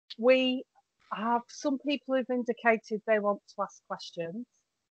we have some people who've indicated they want to ask questions.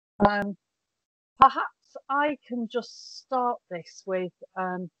 Perhaps I can just start this with,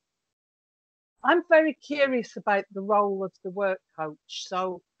 I'm very curious about the role of the work coach,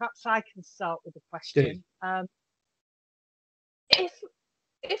 so perhaps I can start with a question.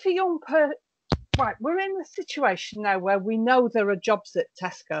 If a young person, right, we're in a situation now where we know there are jobs at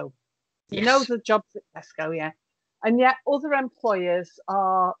Tesco. Yes. We know the jobs at Tesco, yeah. And yet other employers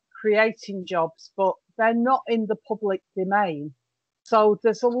are creating jobs, but they're not in the public domain. So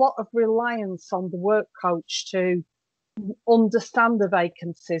there's a lot of reliance on the work coach to understand the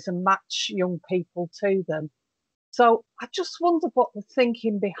vacancies and match young people to them. So I just wonder what the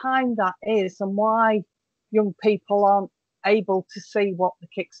thinking behind that is and why young people aren't able to see what the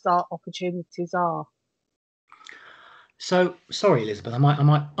Kickstart opportunities are. So, sorry, Elizabeth, I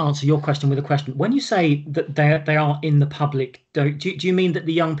might answer your question with a question. When you say that they are in the public, do you mean that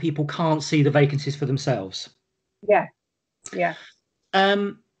the young people can't see the vacancies for themselves? Yeah, yeah.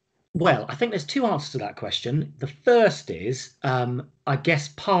 Well, I think there's two answers to that question. The first is, I guess,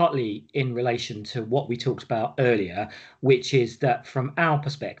 partly in relation to what we talked about earlier, which is that from our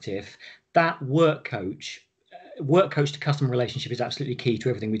perspective, that work coach to customer relationship is absolutely key to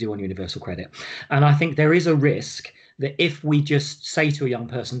everything we do on Universal Credit. And I think there is a risk that if we just say to a young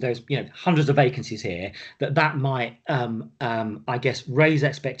person, there's hundreds of vacancies here, that might, I guess, raise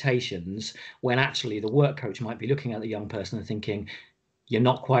expectations when actually the work coach might be looking at the young person and thinking, you're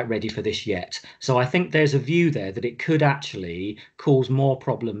not quite ready for this yet. So I think there's a view there that it could actually cause more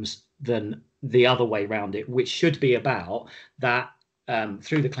problems than the other way around it, which should be about that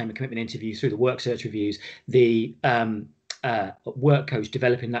through the claim and commitment interviews, through the work search reviews, the work coach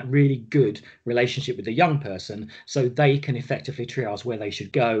developing that really good relationship with the young person so they can effectively triage where they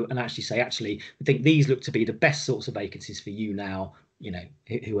should go and actually say, actually, I think these look to be the best sorts of vacancies for you now,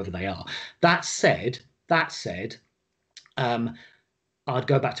 whoever they are. That said, I'd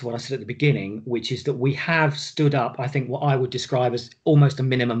go back to what I said at the beginning, which is that we have stood up, I think, what I would describe as almost a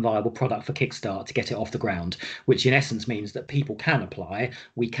minimum viable product for Kickstart to get it off the ground, which in essence means that people can apply,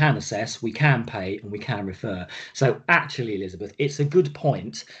 we can assess, we can pay, and we can refer. So actually, Elizabeth, it's a good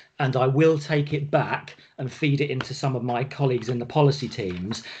point, and I will take it back and feed it into some of my colleagues in the policy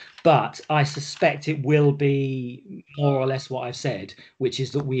teams. But I suspect it will be more or less what I've said, which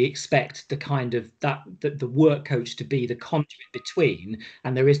is that we expect the kind of that the work coach to be the conduit between,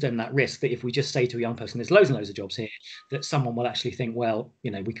 and there is then that risk that if we just say to a young person, there's loads and loads of jobs here, that someone will actually think, well,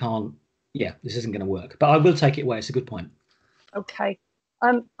 we can't, this isn't going to work. But I will take it away. It's a good point. Okay.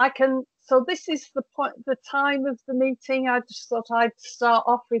 So this is the time of the meeting. I just thought I'd start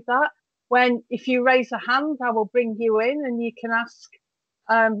off with that. If you raise a hand, I will bring you in and you can ask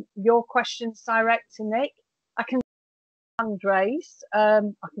your questions direct to Nick. I can see hand raised. I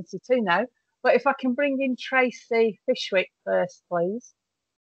can see two now, but if I can bring in Tracy Fishwick first, please.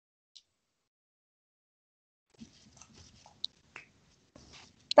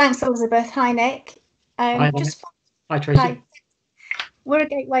 Thanks, Elizabeth. Hi, Nick. Hi, Tracy. Hi. We're a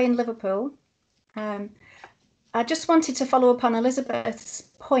gateway in Liverpool. I just wanted to follow up on Elizabeth's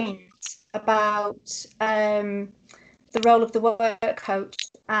point about the role of the work coach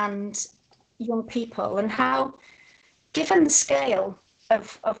and young people, and how, given the scale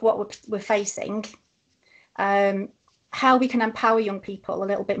of what we're facing, how we can empower young people a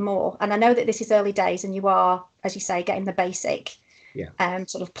little bit more. And I know that this is early days and you are, as you say, getting the basic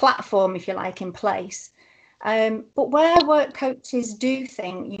sort of platform, if you like, in place. But where work coaches do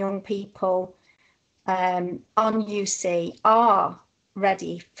think young people on UC are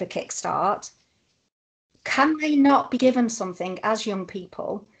ready for Kickstart, can they not be given something as young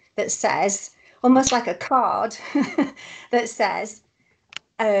people that says, almost like a card that says,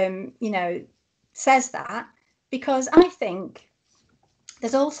 says that? Because I think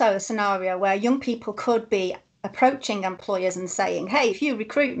there's also a scenario where young people could be approaching employers and saying, hey, if you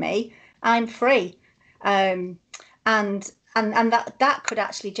recruit me, I'm free. And that could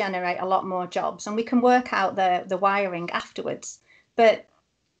actually generate a lot more jobs, and we can work out the wiring afterwards. But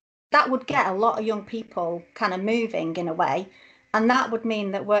that would get a lot of young people kind of moving in a way, and that would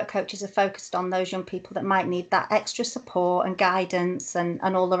mean that work coaches are focused on those young people that might need that extra support and guidance and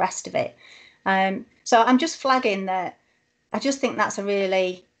all the rest of it. So I'm just flagging that I just think that's a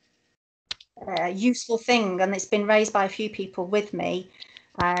really useful thing, and it's been raised by a few people with me,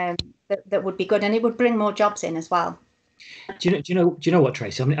 that would be good, and it would bring more jobs in as well. Do you know what,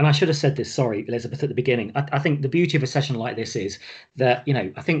 Tracy? I mean, and I should have said this. Sorry, Elizabeth, at the beginning. I think the beauty of a session like this is that, you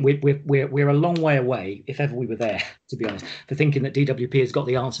know, I think we're a long way away, if ever we were there, to be honest, for thinking that DWP has got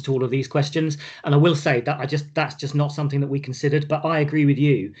the answer to all of these questions. And I will say that that's just not something that we considered. But I agree with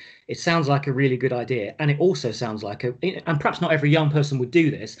you. It sounds like a really good idea, and it also sounds like and perhaps not every young person would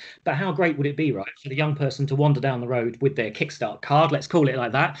do this, but how great would it be, right, for the young person to wander down the road with their Kickstart card, let's call it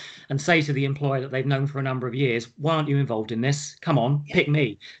like that, and say to the employer that they've known for a number of years, why aren't you involved in this? Come on, pick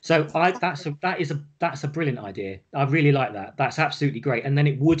me. So that's a brilliant idea. I really like that. That's absolutely great. And then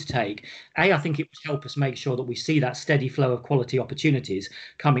it would take, I think it would help us make sure that we see that steady flow of quality opportunities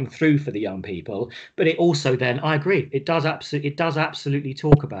coming through for the young people. But it also then, I agree, it does absolutely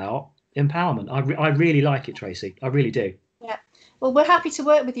talk about empowerment. I really like it, Tracy. I really do. Yeah. Well, we're happy to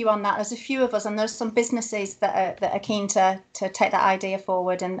work with you on that. There's a few of us, and there's some businesses that are keen to take that idea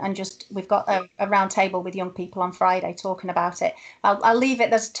forward, and just we've got a round table with young people on Friday talking about it. I'll leave it.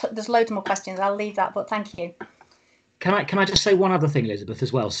 There's loads more questions. I'll leave that, but thank you. Can I just say one other thing, Elizabeth,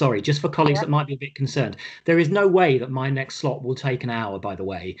 as well? Sorry, just for colleagues that might be a bit concerned. There is no way that my next slot will take an hour, by the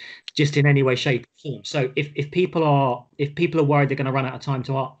way, just in any way, shape, or form. So if people are worried they're going to run out of time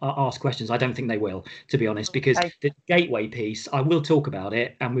to ask questions, I don't think they will, to be honest, because the gateway piece, I will talk about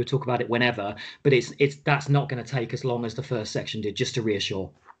it, and we'll talk about it whenever, but that's not going to take as long as the first section did, just to reassure.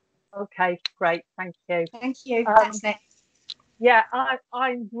 Okay, great, thank you. Thank you. Thanks, Nick. Yeah,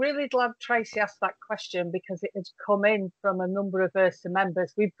 I'm really glad Tracy asked that question, because it has come in from a number of ERSA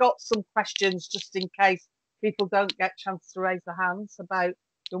members. We've got some questions just in case people don't get a chance to raise their hands about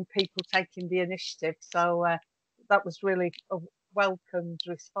young people taking the initiative. So that was really a welcomed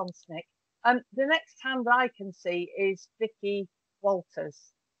response, Nick. The next hand I can see is Vicky Walters.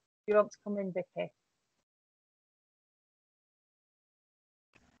 Do you want to come in, Vicky?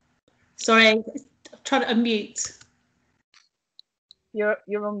 Sorry, I'm trying to unmute. You're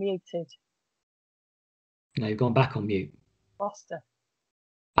unmuted. No, you've gone back on mute. Lost her.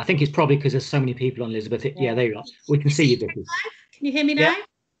 I think it's probably because there's so many people on, Elizabeth. Yeah, there you are. We can see you, Vicky. Can you hear me now?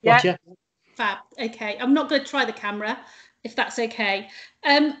 Yeah. Gotcha. Fab. Okay, I'm not going to try the camera, if that's okay.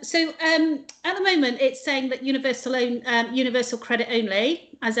 So at the moment, it's saying that universal credit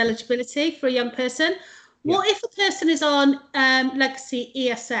only as eligibility for a young person. What if a person is on legacy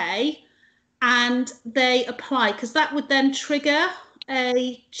ERSA and they apply? Because that would then trigger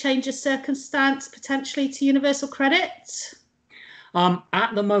a change of circumstance potentially to universal credit.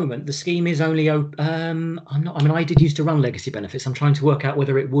 At the moment, the scheme is only I did used to run legacy benefits. I'm trying to work out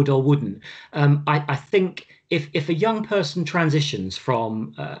whether it would or wouldn't. I think if a young person transitions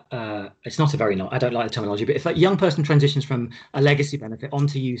from it's not a very I don't like the terminology, but if a young person transitions from a legacy benefit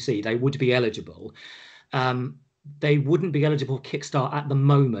onto UC, they would be eligible. They wouldn't be eligible for Kickstart at the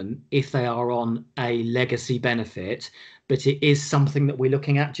moment if they are on a legacy benefit, but it is something that we're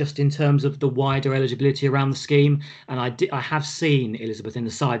looking at just in terms of the wider eligibility around the scheme. And I have seen, Elizabeth, in the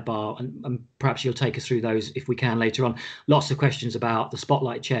sidebar, and perhaps you'll take us through those if we can later on, lots of questions about the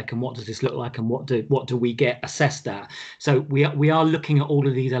spotlight check and what does this look like and what do we get assessed at. So we are looking at all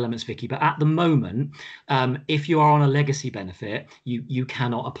of these elements, Vicky, but at the moment, if you are on a legacy benefit, you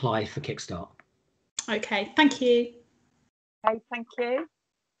cannot apply for Kickstart. Okay, thank you. Okay, thank you.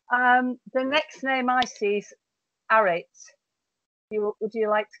 The next name I see is Arit. Would you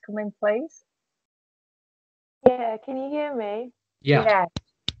like to come in, please? Yeah, can you hear me? Yeah.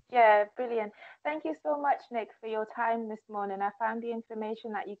 Yeah, brilliant. Thank you so much, Nick, for your time this morning. I found the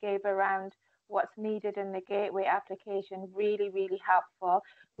information that you gave around what's needed in the gateway application really, really helpful.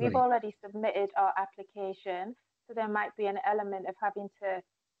 We've already submitted our application, so there might be an element of having to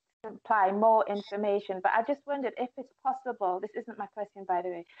supply more information, but I just wondered if it's possible, this isn't my question by the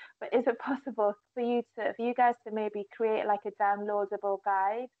way, but is it possible for you guys to maybe create like a downloadable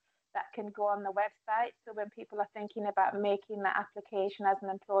guide that can go on the website, so when people are thinking about making the application as an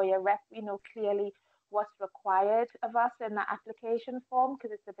employer rep, we know clearly what's required of us in that application form,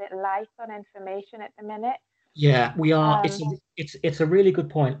 because it's a bit light on information at the minute. Yeah, we are. It's a really good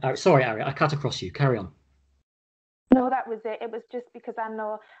point. Sorry, Ari, I cut across you. Carry on. No, that was it. It was just because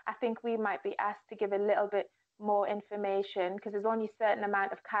I think we might be asked to give a little bit more information, because there's only a certain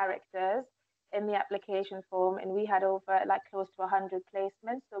amount of characters in the application form, and we had over like close to 100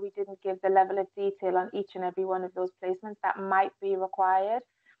 placements, so we didn't give the level of detail on each and every one of those placements that might be required.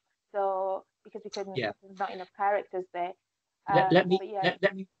 So because we couldn't, there's not enough characters there. Let me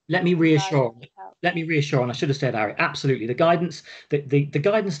reassure. Let me reassure, and I should have said, Ari, absolutely. The guidance that the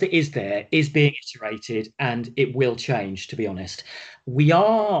guidance that is there is being iterated, and it will change. To be honest, we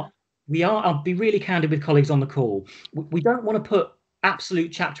are. I'll be really candid with colleagues on the call. We don't want to put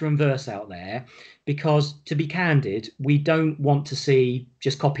absolute chapter and verse out there, because to be candid, we don't want to see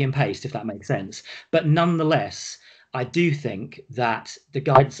just copy and paste, if that makes sense. But nonetheless, I do think that the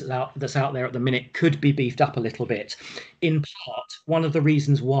guidance that's out there at the minute could be beefed up a little bit. In part, one of the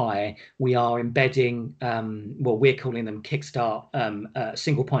reasons why we are embedding, well, we're calling them Kickstart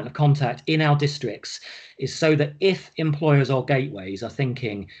single point of contact in our districts, is so that if employers or gateways are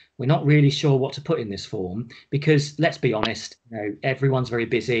thinking, we're not really sure what to put in this form, because let's be honest, everyone's very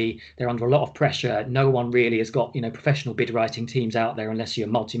busy, they're under a lot of pressure, no one really has got professional bid writing teams out there unless you're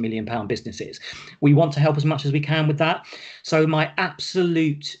multi-million-pound businesses. We want to help as much as we can with that. So my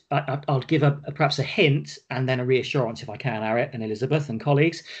absolute, I'll give perhaps a hint and then a reassurance if I can, Arit and Elizabeth and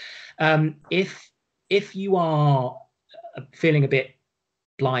colleagues. If you are feeling a bit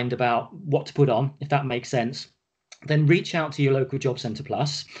blind about what to put on, if that makes sense, then reach out to your local Job Centre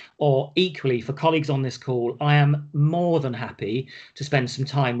Plus, or equally for colleagues on this call, I am more than happy to spend some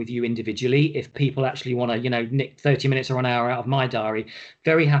time with you individually. If people actually want to, nick 30 minutes or an hour out of my diary,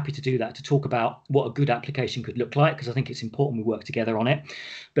 very happy to do that, to talk about what a good application could look like, because I think it's important we work together on it.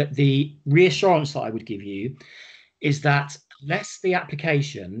 But the reassurance that I would give you is that unless the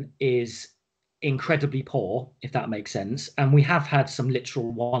application is incredibly poor, if that makes sense, and we have had some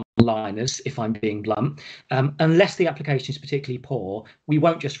literal one-liners, if I'm being blunt, unless the application is particularly poor, we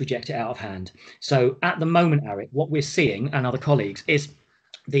won't just reject it out of hand. So at the moment, Arit, what we're seeing, and other colleagues, is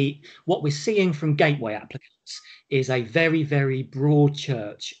what we're seeing from gateway applicants is a very, very broad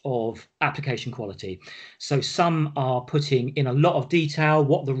church of application quality. So some are putting in a lot of detail,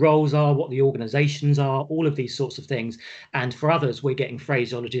 what the roles are, what the organizations are, all of these sorts of things. And for others, we're getting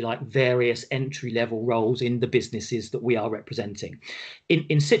phraseology like various entry-level roles in the businesses that we are representing.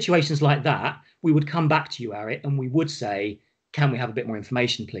 In situations like that, we would come back to you, Arit, and we would say, can we have a bit more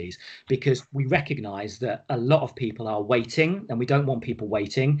information, please? Because we recognise that a lot of people are waiting, and we don't want people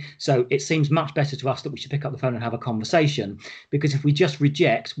waiting. So it seems much better to us that we should pick up the phone and have a conversation, because if we just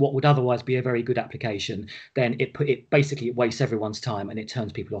reject what would otherwise be a very good application, then it basically wastes everyone's time and it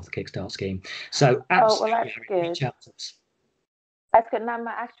turns people off the Kickstart scheme. So absolutely, reach out to us. That's good. Now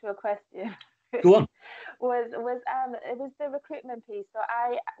my actual question. Go on. It was the recruitment piece. So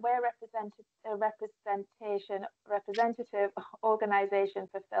we're a representative organisation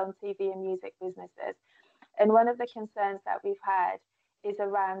for film, TV, and music businesses, and one of the concerns that we've had is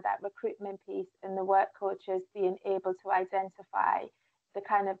around that recruitment piece and the work coaches being able to identify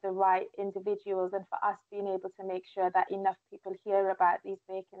the right individuals, and for us being able to make sure that enough people hear about these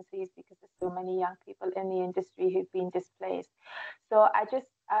vacancies, because there's so many young people in the industry who've been displaced. So I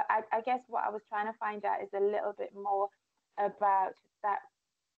guess what I was trying to find out is a little bit more about that.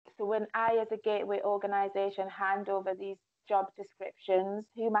 So when I, as a gateway organisation, hand over these job descriptions,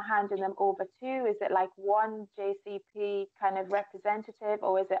 who am I handing them over to? Is it like one JCP kind of representative,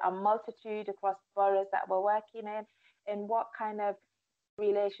 or is it a multitude across boroughs that we're working in? And what kind of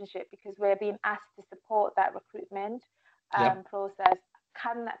relationship, because we're being asked to support that recruitment process,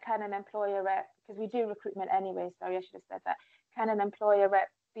 can an employer rep, because we do recruitment anyway, sorry, I should have said that, can an employer rep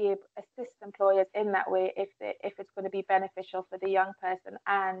assist employers in that way if it's going to be beneficial for the young person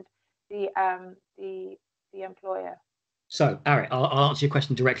and the employer? So, Arit, I'll answer your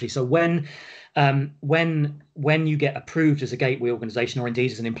question directly. So when you get approved as a gateway organisation, or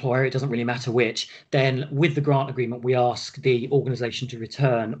indeed as an employer, it doesn't really matter which, then with the grant agreement, we ask the organisation to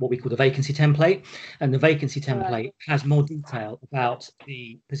return what we call the vacancy template. And the vacancy template has more detail about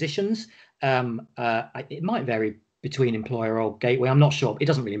the positions. It might vary between employer or gateway, I'm not sure, it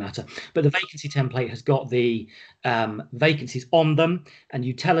doesn't really matter, but the vacancy template has got the vacancies on them, and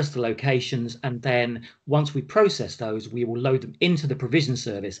you tell us the locations, and then once we process those, we will load them into the provision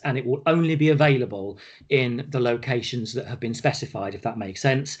service, and it will only be available in the locations that have been specified, if that makes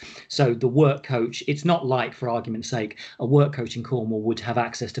sense. So the work coach, it's not like, for argument's sake, a work coach in Cornwall would have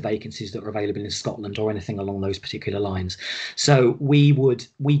access to vacancies that are available in Scotland or anything along those particular lines. So we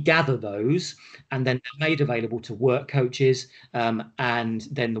gather those, and then they're made available to work coaches, and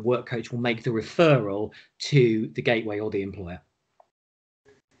then the work coach will make the referral to the gateway or the employer.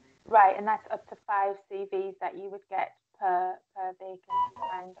 Right, and that's up to 5 CVs that you would get per vacancy,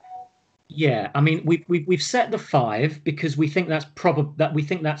 kind of. Yeah, I mean, we've set the 5 because we think that's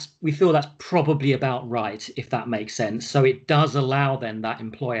we feel that's probably about right, if that makes sense. So it does allow then that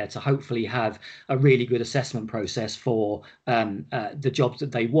employer to hopefully have a really good assessment process for the jobs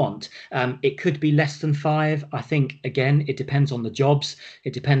that they want. It could be less than 5. I think, again, it depends on the jobs.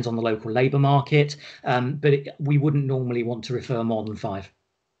 It depends on the local labour market. But we wouldn't normally want to refer more than 5.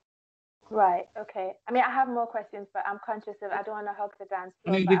 Right. Okay. I mean, I have more questions, but I'm conscious of I don't want to hog the dance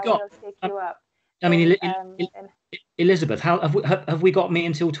floor. I mean, I will take you up. I mean, Elizabeth, how have we got me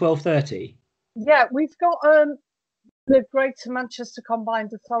until 12:30? Yeah, we've got the Greater Manchester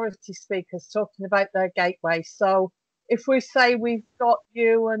Combined Authority speakers talking about their gateway. So if we say we've got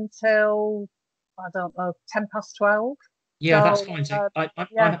you until, I don't know, 12:10. Yeah, so, that's fine. So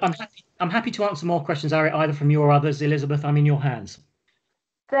I'm happy to answer more questions, Ari, either from you or others. Elizabeth, I'm in your hands.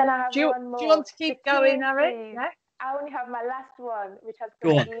 Then I have one more. Do you want to keep going, Eric? I only have my last one, which has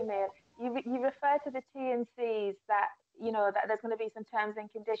got an email. You refer to the T&Cs that, you know, that there's going to be some terms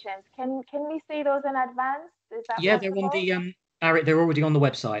and conditions. Can we see those in advance? Is that possible? They're on the Eric, they're already on the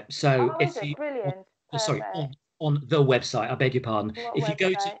website. So brilliant. Sorry, on the website, I beg your pardon. If you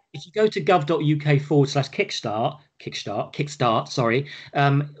go to gov.uk/kickstart, sorry,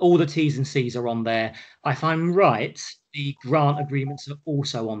 all the T's and C's are on there. If I'm right, the grant agreements are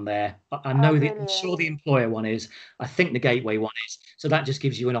also on there. I know that, I'm sure the employer one is. I think the gateway one is. So that just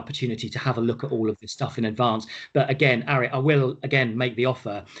gives you an opportunity to have a look at all of this stuff in advance. But again, Eric, I will again make the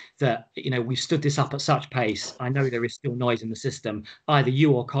offer that, you know, we've stood this up at such pace. I know there is still noise in the system. Either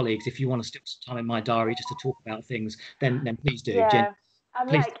you or colleagues, if you want to stick some time in my diary just to talk about things, then please do. Yeah. Jen, I'm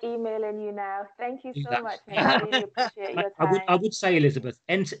please. Like emailing you now. Thank you so much, Nick. I really appreciate your time. I would say, Elizabeth,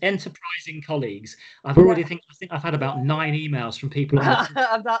 enterprising colleagues. I think I've had about 9 emails from people on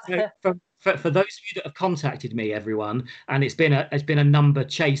for those of you that have contacted me, everyone, and it's been a number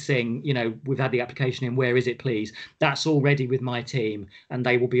chasing, you know, we've had the application in, where is it, please? That's already with my team, and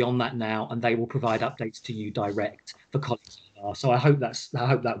they will be on that now, and they will provide updates to you direct for colleagues. So I hope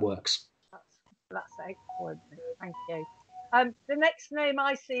that works. That's excellent. Thank you. The next name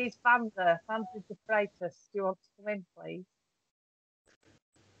I see is Vanda de Freitas. Do you want to come in, please?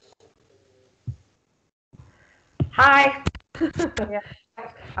 Hi. Yeah.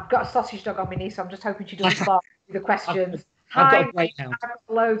 I've got a sausage dog on my knee, so I'm just hoping she doesn't bark with the questions. I've got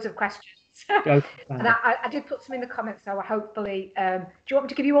loads of questions. And I did put some in the comments, so hopefully, do you want me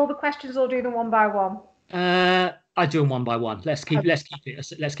to give you all the questions or do them one by one? I do them one by one. Let's keep it a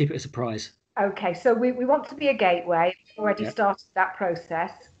surprise. Okay, so we want to be a gateway. We've already started that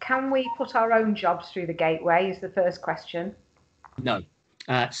process. Can we put our own jobs through the gateway is the first question. No.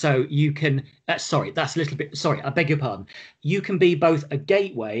 So you can, sorry, that's a little bit, sorry, I beg your pardon. You can be both a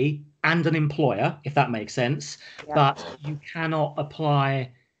gateway and an employer, if that makes sense, but you cannot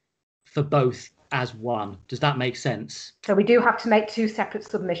apply for both as one. Does that make sense? So we do have to make 2 separate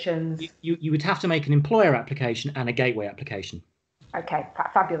submissions. You would have to make an employer application and a gateway application. Okay,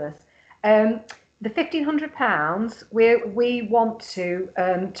 fabulous. The £1,500, we want to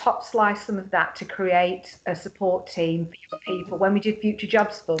top slice some of that to create a support team for people. When we did Future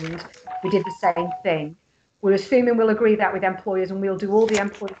Jobs Fund, we did the same thing. We're assuming we'll agree that with employers, and we'll do all the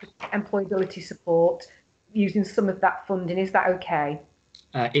employability support using some of that funding. Is that okay?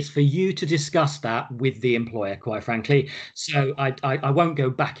 It's for you to discuss that with the employer, quite frankly. So I won't go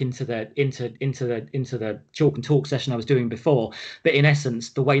back into the chalk and talk session I was doing before. But in essence,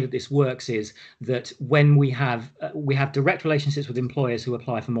 the way that this works is that when we have direct relationships with employers who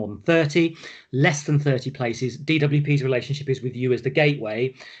apply for more than 30, less than 30 places, DWP's relationship is with you as the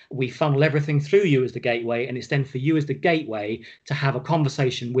gateway. We funnel everything through you as the gateway, and it's then for you as the gateway to have a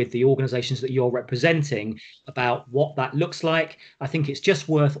conversation with the organisations that you're representing about what that looks like. I think it's just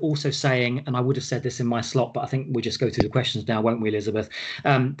worth also saying, and I would have said this in my slot, but I think we'll just go through the questions now, won't we, Elizabeth?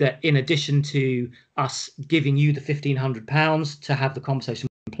 That in addition to us giving you the £1,500 to have the conversation with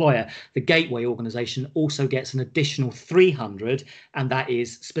the employer, the gateway organisation also gets an additional £300, and that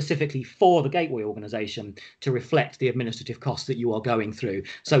is specifically for the gateway organisation to reflect the administrative costs that you are going through.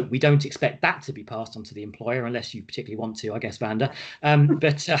 So we don't expect that to be passed on to the employer unless you particularly want to, I guess, Vanda. But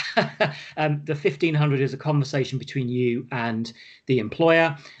the £1,500 is a conversation between you and the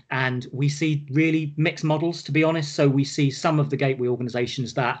employer, and we see really mixed models, to be honest. So we see some of the gateway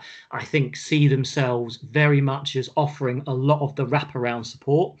organisations that I think see themselves very much as offering a lot of the wraparound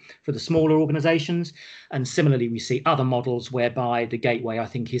support for the smaller organisations, and similarly we see other models whereby the gateway, I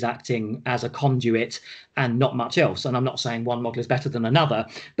think, is acting as a conduit and not much else. And I'm not saying one model is better than another,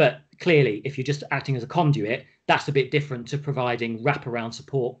 but clearly if you're just acting as a conduit, that's a bit different to providing wraparound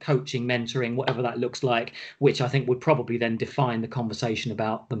support, coaching, mentoring, whatever that looks like, which I think would probably then define the conversation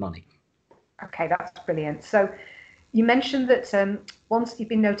about the money. Okay, that's brilliant. So you mentioned that once you've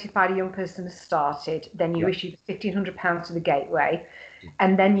been notified a young person has started, then you issue £1,500 to the gateway,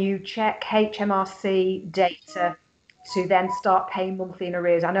 and then you check HMRC data to then start paying monthly in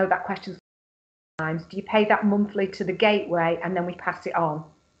arrears. I know that question sometimes. Do you pay that monthly to the gateway and then we pass it on?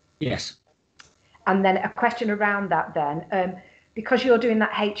 Yes. And then a question around that then, because you're doing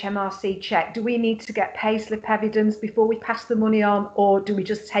that HMRC check, do we need to get payslip evidence before we pass the money on, or do we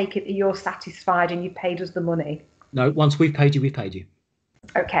just take it that you're satisfied and you paid us the money? No, once we've paid you, we've paid you.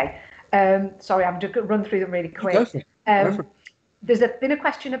 Okay. Sorry, I'm just going to run through them really quick. Go for it. Go for it. There's been a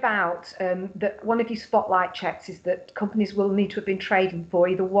question about that one of your spotlight checks is that companies will need to have been trading for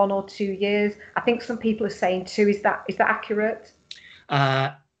either 1 or 2 years. I think some people are saying 2. Is that accurate?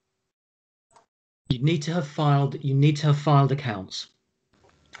 You need to have filed accounts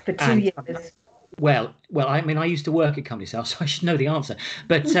For 2 years. Well, I mean, I used to work at Companies House, so I should know the answer.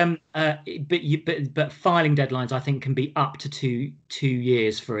 But but filing deadlines, I think, can be up to two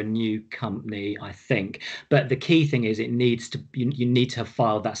years for a new company, I think. But the key thing is, you need to have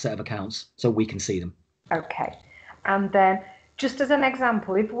filed that set of accounts so we can see them. Okay, and then just as an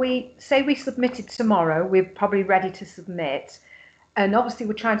example, if we say we submitted tomorrow, we're probably ready to submit. And obviously,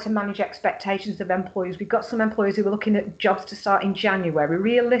 we're trying to manage expectations of employers. We've got some employers who are looking at jobs to start in January.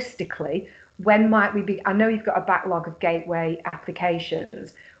 Realistically, when might we be? I know you've got a backlog of gateway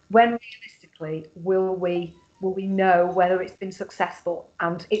applications. When realistically will we know whether it's been successful?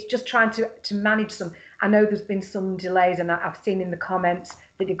 And it's just trying to manage some. I know there's been some delays, and I've seen in the comments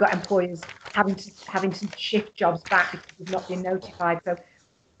that you've got employers having to shift jobs back because they've not been notified. So,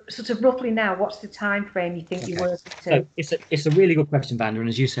 sort of roughly now, what's the time frame you think you're working to? So it's a really good question, Vanda, and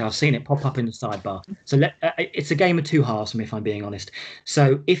as you say, I've seen it pop up in the sidebar. So it's a game of two halves, if I'm being honest.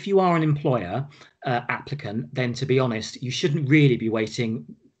 So if you are an employer applicant, then to be honest, you shouldn't really be waiting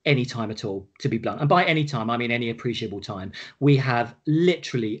any time at all, to be blunt. And by any time, I mean any appreciable time. We have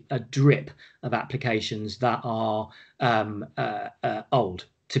literally a drip of applications that are old,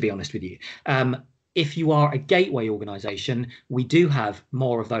 to be honest with you. If you are a gateway organisation, we do have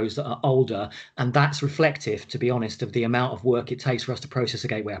more of those that are older, and that's reflective, to be honest, of the amount of work it takes for us to process a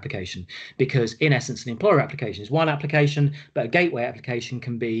gateway application. Because in essence, an employer application is one application, but a gateway application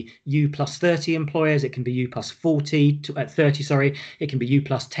can be you plus 30 employers, it can be you plus 30, it can be you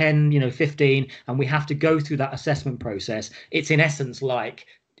plus 10, 15, and we have to go through that assessment process. It's in essence like,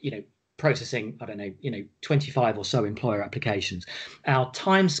 processing, 25 or so employer applications. Our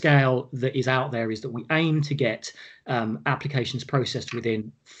timescale that is out there is that we aim to get applications processed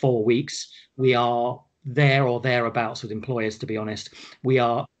within 4 weeks. We are there or thereabouts with employers, to be honest. We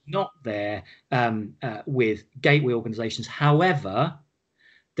are not there with gateway organisations. However,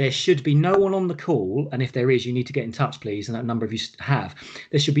 there should be no one on the call, and if there is, you need to get in touch, please, and that number of you have.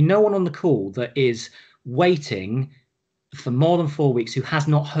 There should be no one on the call that is waiting for more than 4 weeks who has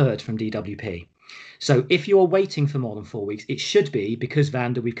not heard from DWP. So if you're waiting for more than 4 weeks, it should be because,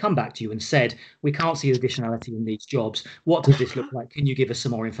 Vanda, we've come back to you and said, we can't see additionality in these jobs. What does this look like? Can you give us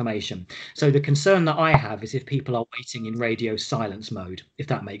some more information? So the concern that I have is if people are waiting in radio silence mode, if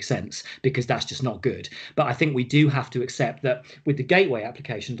that makes sense, because that's just not good. But I think we do have to accept that with the gateway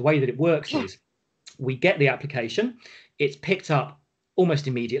application, the way that it works is we get the application, it's picked up almost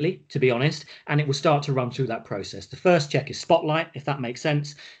immediately, to be honest, and it will start to run through that process. The first check is Spotlight, if that makes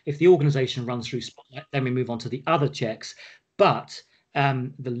sense. If the organisation runs through Spotlight, then we move on to the other checks. But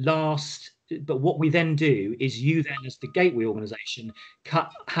what we then do is you then, as the gateway organisation,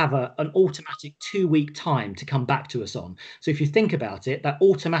 have an automatic 2-week time to come back to us on. So if you think about it, that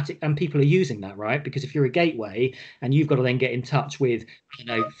automatic, and people are using that, right? Because if you're a gateway and you've got to then get in touch with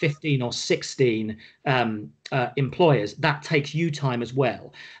 15 or 16 employers, that takes you time as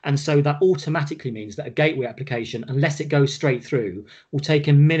well. And so that automatically means that a gateway application, unless it goes straight through, will take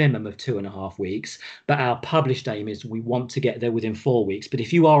a minimum of 2.5 weeks. But our published aim is we want to get there within 4 weeks. But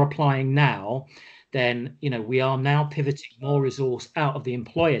if you are applying now, then we are now pivoting more resource out of the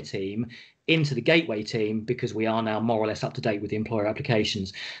employer team into the gateway team, because we are now more or less up to date with the employer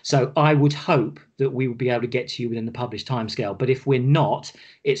applications. So I would hope that we will be able to get to you within the published timescale. But if we're not,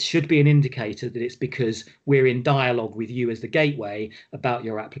 it should be an indicator that it's because we're in dialogue with you as the gateway about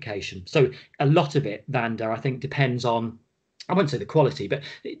your application. So a lot of it, Vanda, I think depends on, I wouldn't say the quality, but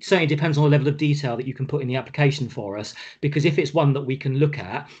it certainly depends on the level of detail that you can put in the application for us. Because if it's one that we can look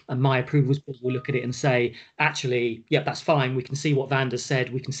at, and my approvals board will look at it and say, actually, yep, that's fine, we can see what Vanda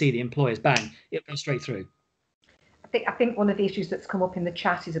said, we can see the employers, bang, it'll go straight through. I think one of the issues that's come up in the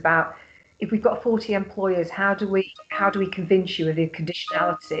chat is about, if we've got 40 employers, how do we convince you of the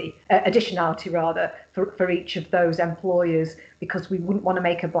additionality rather for each of those employers, because we wouldn't want to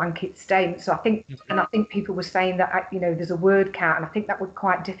make a blanket statement. So I think people were saying that there's a word count, and I think that would be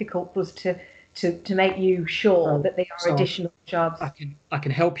quite difficult for us to make you sure that they are additional jobs. I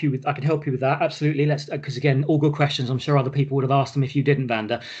can help you with that, absolutely. Let's, because again, all good questions. I'm sure other people would have asked them if you didn't,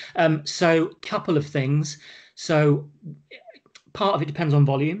 Vanda. So couple of things. So part of it depends on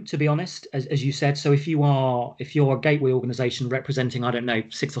volume, to be honest, as you said. So if you're a gateway organisation representing, I don't know,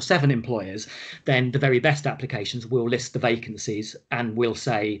 6 or 7 employers, then the very best applications will list the vacancies and will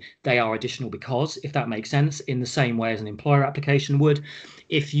say they are additional because, if that makes sense, in the same way as an employer application would.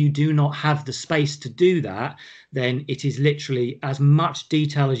 If you do not have the space to do that, then it is literally as much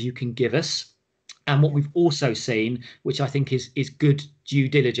detail as you can give us. And what we've also seen, which I think is good due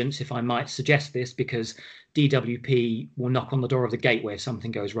diligence, if I might suggest this, because DWP will knock on the door of the gateway if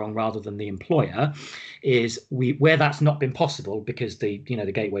something goes wrong rather than the employer, is where that's not been possible because the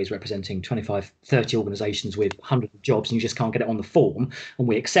gateway is representing 25, 30 organisations with hundreds of jobs and you just can't get it on the form, and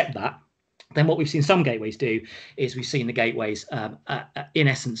we accept that. Then what we've seen some gateways do is we've seen the gateways, in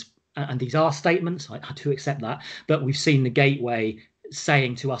essence, and these are statements, I do accept that, but we've seen the gateway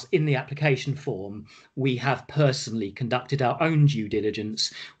saying to us in the application form, we have personally conducted our own due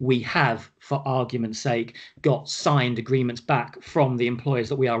diligence. We have, for argument's sake, got signed agreements back from the employers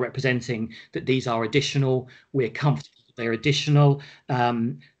that we are representing that these are additional. We're comfortable that they're additional.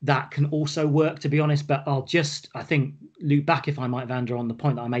 That can also work, to be honest, but I'll just, I think, loop back, if I might, Vander, on the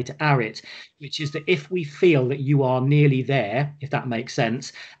point that I made to Arit, which is that if we feel that you are nearly there, if that makes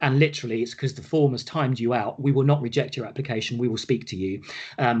sense, and literally it's because the form has timed you out, we will not reject your application. We will speak to you.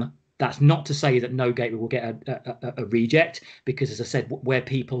 That's not to say that no gateway will get a reject, because, as I said, where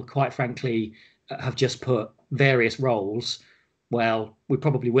people, quite frankly, have just put various roles, well, we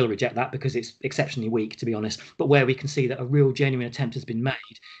probably will reject that because it's exceptionally weak, to be honest. But where we can see that a real genuine attempt has been made,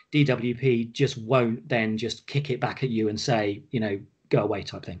 DWP just won't then just kick it back at you and say, go away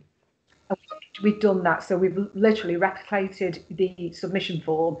type thing. We've done that. So we've literally replicated the submission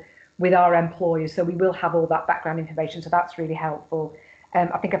form with our employers. So we will have all that background information. So that's really helpful.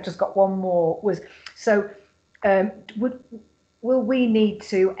 I think I've just got one more. Will we need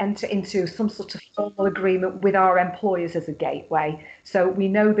to enter into some sort of formal agreement with our employers as a gateway? So we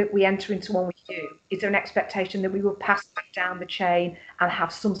know that we enter into one with you. Is there an expectation that we will pass back down the chain and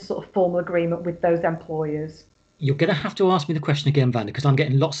have some sort of formal agreement with those employers? You're going to have to ask me the question again, Vander, because I'm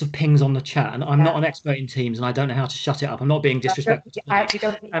getting lots of pings on the chat, and I'm not an expert in Teams, and I don't know how to shut it up. I'm not being disrespectful. I actually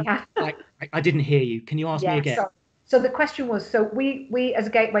don't think you can. I didn't hear you. Can you ask me again? So the question was, so we as a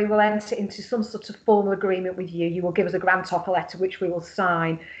gateway will enter into some sort of formal agreement with you. You will give us a grant offer letter, which we will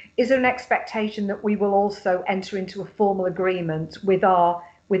sign. Is there an expectation that we will also enter into a formal agreement with our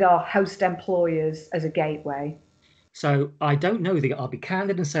host employers as a gateway? So I don't know I'll be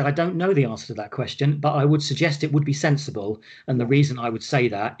candid and say I don't know the answer to that question, but I would suggest it would be sensible. And the reason I would say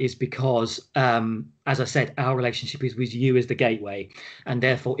that is because, as I said, our relationship is with you as the gateway. And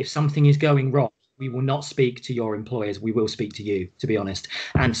therefore, if something is going wrong, we will not speak to your employers. We will speak to you, to be honest.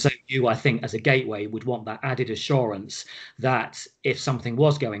 And so you, I think, as a gateway would want that added assurance that if something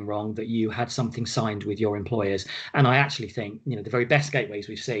was going wrong, that you had something signed with your employers. And I actually think, the very best gateways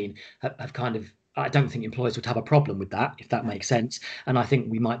we've seen have kind of, I don't think employers would have a problem with that, if that makes sense. And I think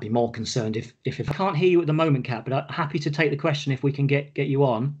we might be more concerned if I can't hear you at the moment, Kat, but I'm happy to take the question if we can get you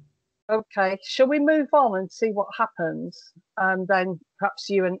on. Okay, shall we move on and see what happens? And then perhaps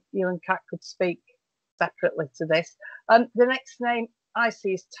you and Kat could speak separately to this. The next name I see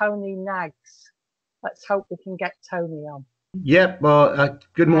is Tony Nags. Let's hope we can get Tony on. Yeah, well,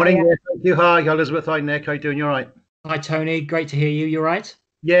 good morning. Yeah, thank you. Hi, Elizabeth. Hi, Nick. How you doing? You all right? Hi, Tony. Great to hear you. You all right?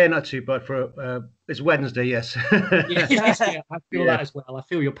 Yeah, not too bad for it's Wednesday, yes. Yeah, I feel that as well. I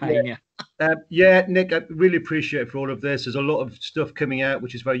feel your pain, yeah, Nick, I really appreciate for all of this. There's a lot of stuff coming out,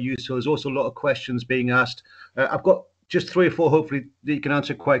 which is very useful. There's also a lot of questions being asked. I've got just 3 or 4, hopefully, that you can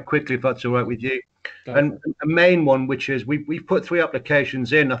answer quite quickly, if that's all right with you. And a main one, which is we've put 3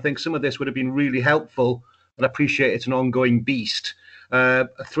 applications in. I think some of this would have been really helpful, and I appreciate it's an ongoing beast.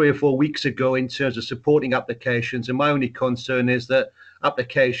 3 or 4 weeks ago in terms of supporting applications, and my only concern is that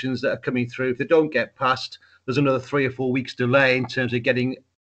applications that are coming through, if they don't get passed, there's another 3 or 4 weeks delay in terms of getting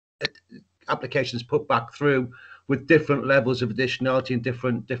applications put back through with different levels of additionality and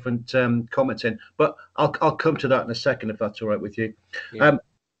different comments in. But I'll come to that in a second, if that's all right with you. Yeah.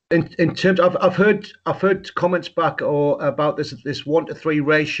 In terms of, I've heard comments back about this 1 to 3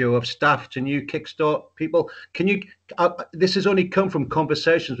 ratio of staff to new Kickstart people. Can you? This has only come from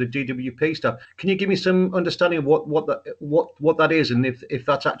conversations with DWP staff. Can you give me some understanding of what that is, and if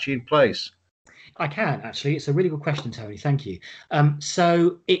that's actually in place? I can actually. It's a really good question, Tony. Thank you.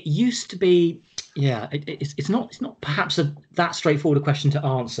 So it used to be, it's not perhaps that straightforward a question to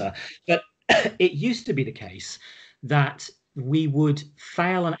answer, but it used to be the case that we would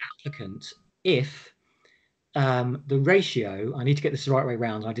fail an applicant if the ratio, I need to get this the right way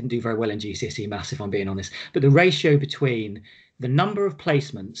around. I didn't do very well in GCSE maths, if I'm being honest, but the ratio between the number of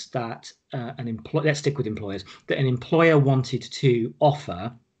placements that let's stick with employers, that an employer wanted to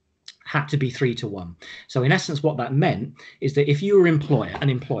offer had to be 3 to 1. So in essence, what that meant is that if you were an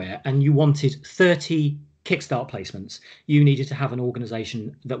employer and you wanted 30 Kickstart placements, you needed to have an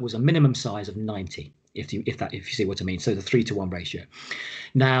organization that was a minimum size of 90, if you see what I mean. So the 3 to 1 ratio.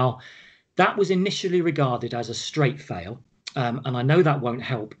 Now, that was initially regarded as a straight fail. And I know that won't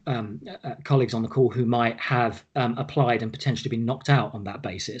help colleagues on the call who might have applied and potentially been knocked out on that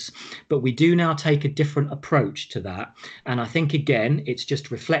basis. But we do now take a different approach to that. And I think, again, it's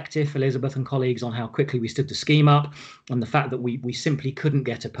just reflective, Elizabeth and colleagues, on how quickly we stood the scheme up and the fact that we simply couldn't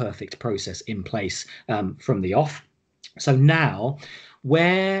get a perfect process in place from the off. So now,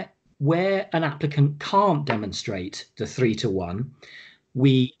 where an applicant can't demonstrate the 3 to 1,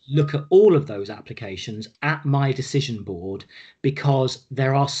 we look at all of those applications at my decision board, because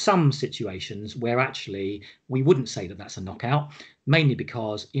there are some situations where actually we wouldn't say that that's a knockout, mainly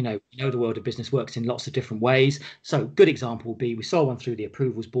because, you know, the world of business works in lots of different ways. So good example would be, we saw one through the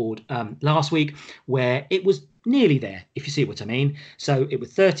approvals board last week where it was nearly there, if you see what I mean. So it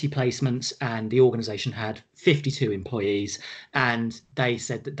was 30 placements and the organization had 52 employees, and they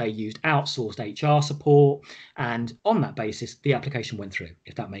said that they used outsourced HR support, and on that basis the application went through,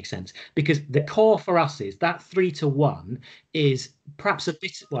 if that makes sense. Because the core for us is that 3 to 1 is perhaps a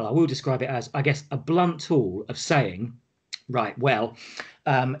bit, well, I will describe it as, I guess, a blunt tool of saying, right, well,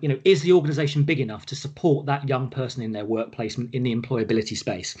 you know, is the organisation big enough to support that young person in their work placement in the employability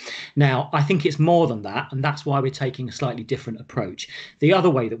space? Now, I think it's more than that, and that's why we're taking a slightly different approach. The other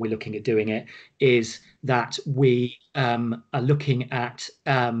way that we're looking at doing it is that we are looking at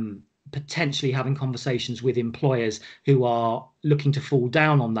potentially having conversations with employers who are looking to fall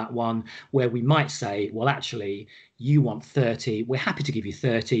down on that one, where we might say, well, actually, you want 30, we're happy to give you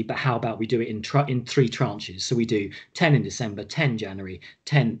 30, but how about we do it in 3 tranches? So we do 10 in December, 10 January,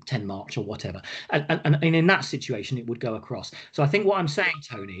 10 March, or whatever. And in that situation, it would go across. So I think what I'm saying,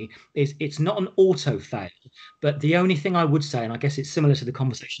 Tony, is it's not an auto fail, but the only thing I would say, and I guess it's similar to the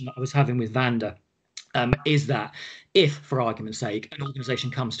conversation that I was having with Vanda, is that if, for argument's sake, an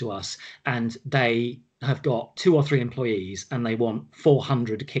organisation comes to us and they have got 2 or 3 employees and they want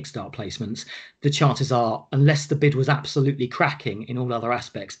 400 Kickstart placements, the chances are, unless the bid was absolutely cracking in all other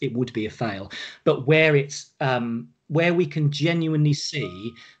aspects, it would be a fail. But where it's where we can genuinely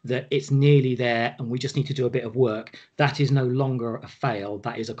see that it's nearly there and we just need to do a bit of work, that is no longer a fail,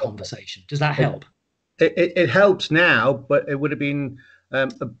 that is a conversation. Does that help? It helps now, but it would have been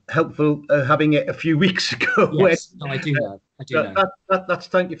helpful having it a few weeks ago. Yes, no, I do know. That's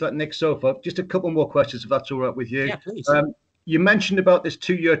thank you for that, Nick. So far, just a couple more questions, if that's all right with you. Yeah, please. You mentioned about this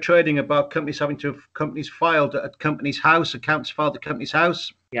 2-year trading, about companies having to have companies filed at company's house, accounts filed at company's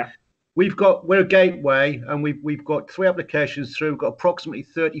house. Yeah. We're a gateway, and we've got 3 applications through. We've got approximately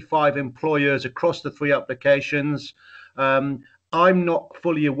 35 employers across the 3 applications. I'm not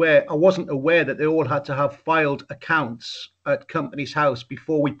fully aware. I wasn't aware that they all had to have filed accounts at company's house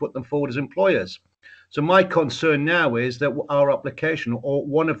before we put them forward as employers. So my concern now is that our application, or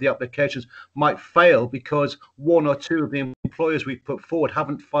one of the applications, might fail because 1 or 2 of the employers we put forward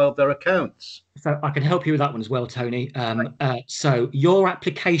haven't filed their accounts. So I can help you with that one as well, Tony. So your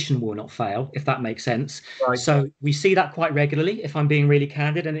application will not fail, if that makes sense. Right. So we see that quite regularly, if I'm being really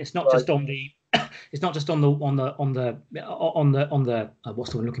candid, and it's not just on the it's not just on the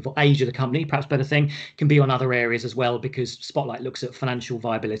what's the one I'm looking for, age of the company, perhaps better thing, can be on other areas as well, because Spotlight looks at financial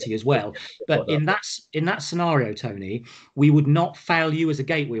viability as well. But in that scenario, Tony, we would not fail you as a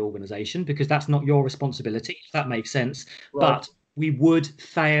gateway organisation, because that's not your responsibility, if that makes sense. Right. But we would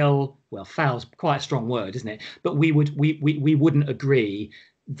fail, well, fail's quite a strong word, isn't it? But we wouldn't agree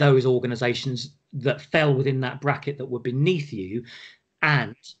those organisations that fell within that bracket that were beneath you.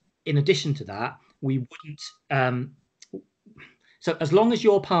 And in addition to that, we wouldn't. So as long as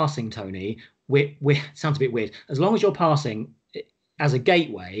you're passing, Tony, sounds a bit weird. As long as you're passing as a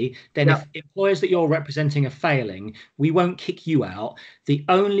gateway, then if employers that you're representing are failing, we won't kick you out. The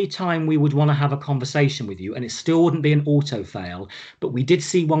only time we would want to have a conversation with you, and it still wouldn't be an auto fail, but we did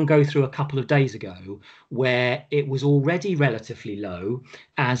see one go through a couple of days ago where it was already relatively low,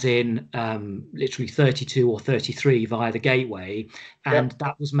 as in literally 32 or 33 via the gateway, and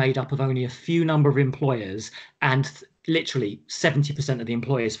that was made up of only a few number of employers, and literally 70% of the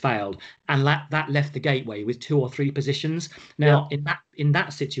employers failed, and that left the gateway with 2 or 3 positions. Now, in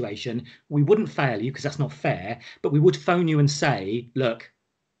that situation, we wouldn't fail you, because that's not fair, but we would phone you and say, look,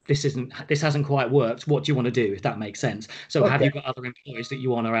 this hasn't quite worked. What do you want to do, if that makes sense? So have you got other employers that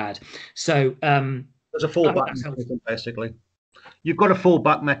you want to add? So There's a fallback mechanism, basically. You've got a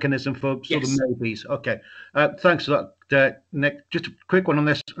fallback mechanism for sort of maybes. Okay. Thanks for that, Nick. Just a quick one on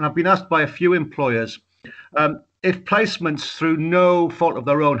this. And I've been asked by a few employers, if placements through no fault of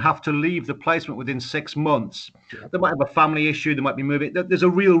their own have to leave the placement within 6 months, they might have a family issue, they might be moving. There's a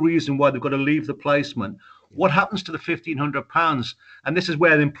real reason why they've got to leave the placement. What happens to the £1,500? And this is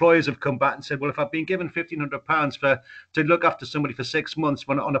where the employers have come back and said, well, if I've been given £1,500 to look after somebody for 6 months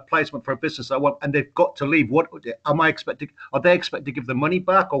on a placement for a business I want, and they've got to leave, what am I expecting? Are they expected to give the money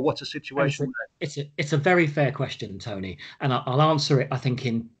back, or what's the situation? It's a very fair question, Tony, and I'll answer it, I think,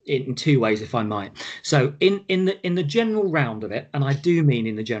 in 2 ways, if I might. So in the general round of it, and I do mean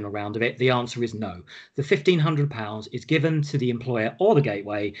in the general round of it, the answer is no. The £1,500 is given to the employer or the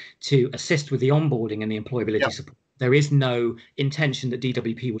gateway to assist with the onboarding and the employability support. There is no intention that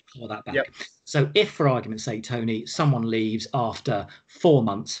DWP would claw that back. So if, for argument's sake, Tony, someone leaves after 4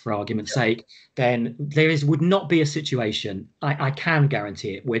 months, for argument's sake, then there would not be a situation, I can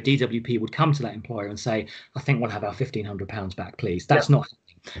guarantee it, where DWP would come to that employer and say, I think we'll have our £1,500 back, please. That's not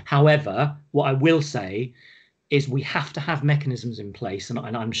happening. However, what I will say is we have to have mechanisms in place, and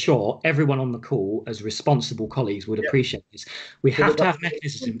I'm sure everyone on the call as responsible colleagues would appreciate this. We have to have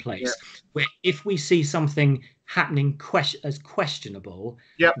mechanisms in place where if we see something happening as questionable,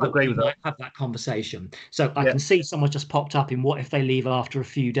 I agree with that. Have that conversation. So I can see someone just popped up in what if they leave after a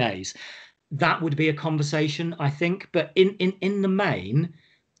few days. That would be a conversation, I think. But in the main,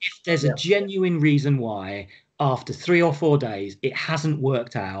 if there's a genuine reason why after 3 or 4 days it hasn't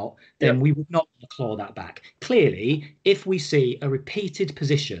worked out, then we would not want to claw that back. Clearly, if we see a repeated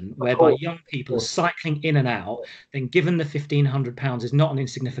position whereby young people are cycling in and out, then given the £1,500 is not an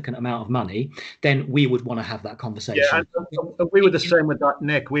insignificant amount of money, then we would want to have that conversation. And we were the same with that,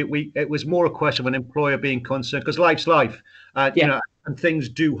 Nick. It was more a question of an employer being concerned, because life's life, you know, and things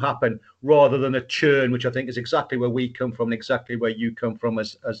do happen, rather than a churn, which I think is exactly where we come from and exactly where you come from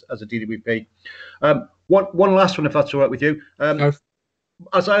as a DWP. One last one, if that's all right with you.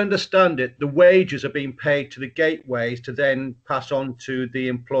 As I understand it, the wages are being paid to the gateways to then pass on to the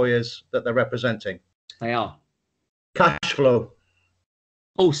employers that they're representing. They are. Cash flow.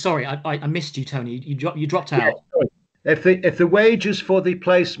 Oh, sorry, I missed you, Tony. You dropped out. If the wages for the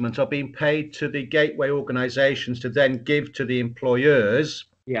placement are being paid to the gateway organisations to then give to the employers,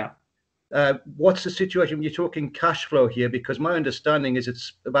 what's the situation when you're talking cash flow here? Because my understanding is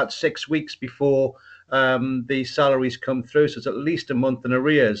it's about 6 weeks before the salaries come through, so it's at least a month in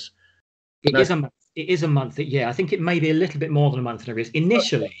arrears. It is a month. I think it may be a little bit more than a month in arrears.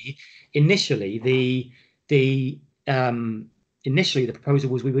 Initially, the proposal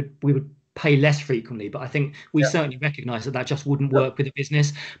was we would pay less frequently, but I think we certainly recognise that just wouldn't work with the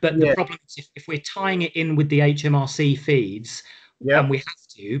business. But the problem is if we're tying it in with the HMRC feeds, and we have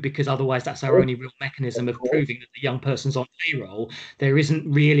to, because otherwise that's our only real mechanism of proving that the young person's on payroll, there isn't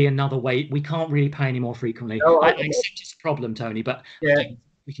really another way. We can't really pay any more frequently. I accept it's a problem, Tony, but I don't think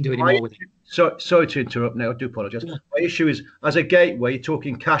we can do any more with it. So, sorry to interrupt now, I do apologise. My issue is, as a gateway, you're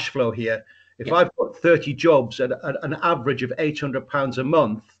talking cash flow here. If I've got 30 jobs at an average of £800 a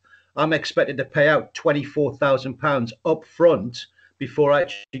month, I'm expected to pay out £24,000 up front before I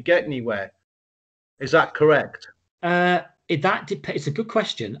actually get anywhere. Is that correct? It's a good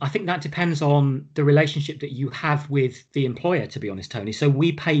question. I think that depends on the relationship that you have with the employer, to be honest, Tony. So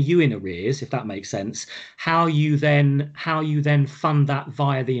we pay you in arrears, if that makes sense. How you then fund that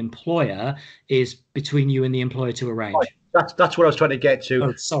via the employer is between you and the employer to arrange. Right. That's what I was trying to get to.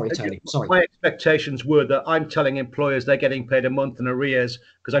 Oh, sorry, Tony. Sorry. My expectations were that I'm telling employers they're getting paid a month in arrears,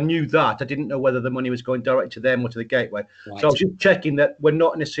 because I knew that. I didn't know whether the money was going direct to them or to the gateway. Right. So I was just checking that we're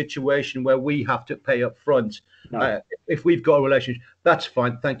not in a situation where we have to pay up front. No. If we've got a relationship, that's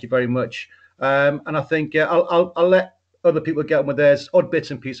fine. Thank you very much. And I think I'll let other people get on with theirs, odd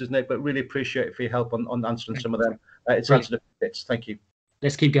bits and pieces, Nick, but really appreciate it for your help on answering some of them. It's answered a bits. Thank you.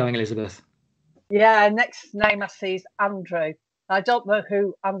 Let's keep going, Elizabeth. Yeah, next name I see is Andrew. I don't know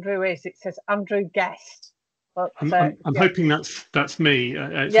who Andrew is. It says Andrew Guest. But, I'm hoping that's me.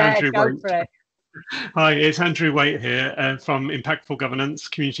 It's Andrew go Waite. for it. Hi, it's Andrew Waite here from Impactful Governance,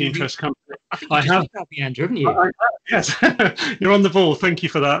 Community Interest Company. I have me, Andrew, haven't you? Yes, you're on the ball. Thank you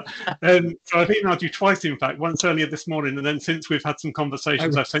for that. So I've emailed you twice, in fact, once earlier this morning, and then since we've had some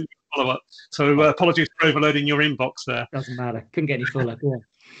conversations, I've sent you a follow-up. So apologies for overloading your inbox there. Doesn't matter. Couldn't get any fuller.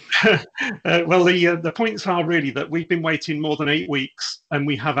 Well, the points are really that we've been waiting more than 8 weeks, and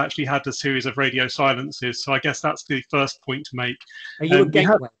we have actually had a series of radio silences. So I guess that's the first point to make. Are you a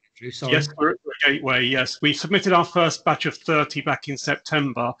gateway, Andrew? Sorry. Yes, we're a gateway, yes. We submitted our first batch of 30 back in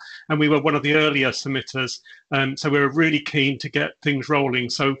September, and we were one of the earlier submitters. So we were really keen to get things rolling.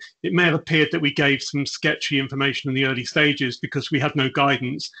 So it may have appeared that we gave some sketchy information in the early stages because we had no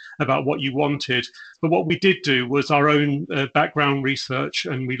guidance about what you wanted. But what we did do was our own background research,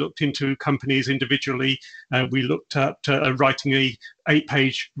 and we looked into companies individually. We looked at writing a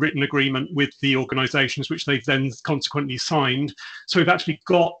 8-page written agreement with the organisations, which they've then consequently signed. So we've actually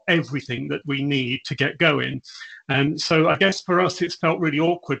got everything that we need to get going. And so I guess for us, it's felt really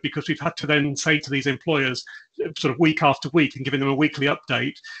awkward because we've had to then say to these employers sort of week after week and giving them a weekly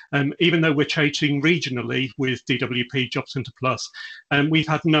update. Even though we're chasing regionally with DWP Job Centre Plus, we've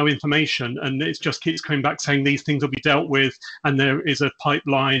had no information, and it just keeps coming back saying these things will be dealt with and there is a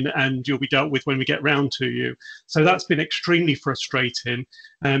pipeline and you'll be dealt with when we get round to you. So that's been extremely frustrating.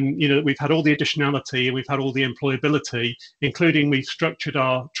 You know, we've had all the additionality and we've had all the employability, including we've structured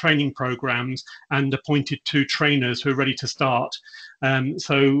our training programs and appointed 2 trainers who are ready to start.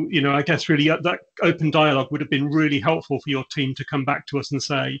 So, you know, I guess really that open dialogue would have been really helpful for your team to come back to us and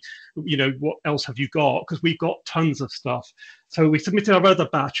say, you know, what else have you got? Because we've got tons of stuff. So we submitted our other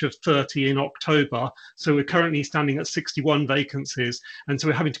batch of 30 in October. So we're currently standing at 61 vacancies. And so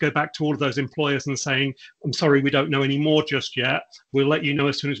we're having to go back to all of those employers and saying, I'm sorry, we don't know any more just yet. We'll let you know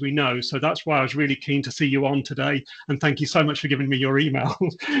as soon as we know. So that's why I was really keen to see you on today. And thank you so much for giving me your email.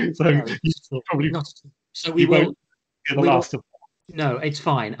 So no, you probably not. So we will. Get the last of. No, it's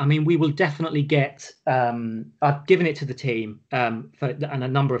fine. I mean, we will definitely get. I've given it to the team, and a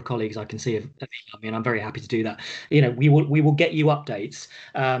number of colleagues I can see have emailed me, and I'm very happy to do that. You know, we will get you updates.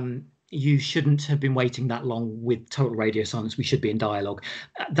 You shouldn't have been waiting that long with total radio silence. We should be in dialogue.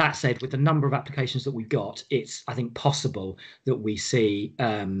 That said, with the number of applications that we've got, it's, I think, possible that we see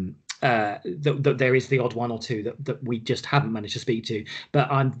that there is the odd one or two that we just haven't managed to speak to. But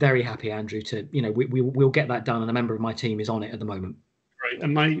I'm very happy, Andrew, to, you know, we'll get that done, and a member of my team is on it at the moment. Great.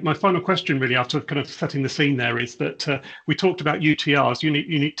 And my final question, really, after kind of setting the scene there, is that we talked about UTRs,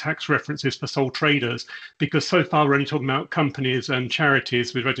 unique tax references for sole traders, because so far we're only talking about companies and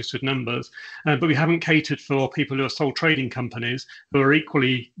charities with registered numbers, but we haven't catered for people who are sole trading companies who are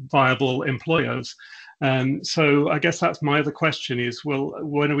equally viable employers. So I guess that's my other question is, well,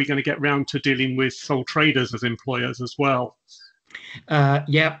 when are we going to get round to dealing with sole traders as employers as well?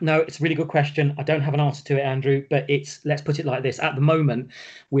 Yeah, no, it's a really good question. I don't have an answer to it, Andrew, but let's put it like this. At the moment,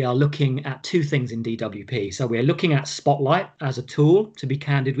 we are looking at 2 things in DWP. So we're looking at Spotlight as a tool, to be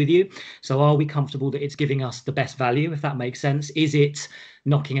candid with you. So are we comfortable that it's giving us the best value, if that makes sense? Is it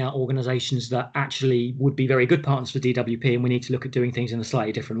knocking out organisations that actually would be very good partners for DWP, and we need to look at doing things in a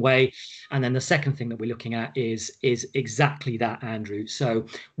slightly different way? And then the second thing that we're looking at is exactly that, Andrew. So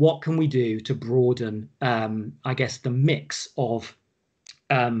what can we do to broaden, I guess, the mix of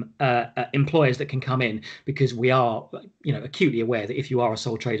employers that can come in, because we are, you know, acutely aware that if you are a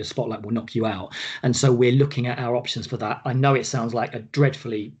sole trader, Spotlight will knock you out. And so we're looking at our options for that. I know it sounds like a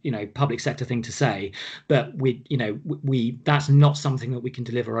dreadfully, you know, public sector thing to say, but that's not something that we can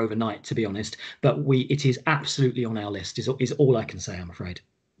deliver overnight, to be honest. But it is absolutely on our list, is all I can say, I'm afraid.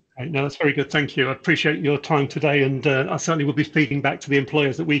 No, that's very good. Thank you. I appreciate your time today, and I certainly will be feeding back to the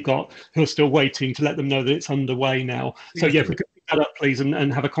employers that we've got who are still waiting, to let them know that it's underway now. So yeah, if we could pick that up, please,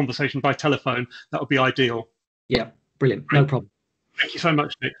 and have a conversation by telephone, that would be ideal. Yeah, brilliant. No problem. Thank you so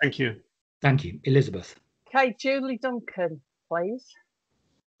much, Nick. Thank you. Thank you, Elizabeth. Okay, Julie Duncan, please.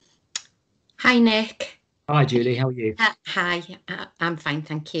 Hi, Nick. Hi, Julie. How are you? Hi, I'm fine,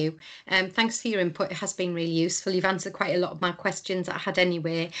 thank you. Thanks for your input. It has been really useful. You've answered quite a lot of my questions that I had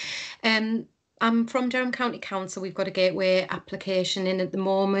anyway. I'm from Durham County Council. We've got a gateway application in at the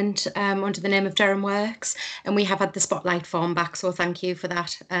moment under the name of Durham Works, and we have had the Spotlight form back, so thank you for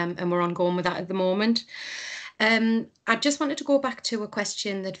that. And we're ongoing with that at the moment. I just wanted to go back to a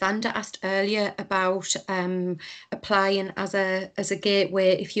question that Vanda asked earlier about applying as a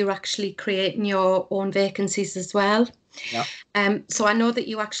gateway if you're actually creating your own vacancies as well. Yeah. So I know that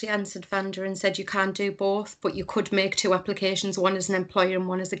you actually answered Vanda and said you can't do both, but you could make 2 applications, one as an employer and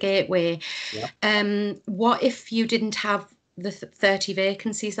one as a gateway. Yeah. What if you didn't have the 30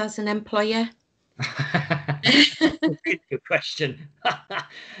 vacancies as an employer? Good question.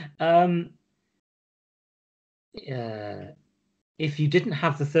 If you didn't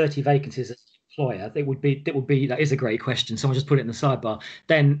have the 30 vacancies as an employer, that is a great question. Someone just put it in the sidebar.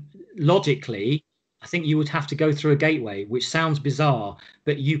 Then logically, I think you would have to go through a gateway, which sounds bizarre,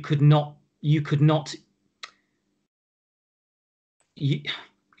 but you could not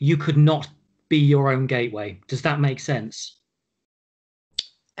be your own gateway. Does that make sense?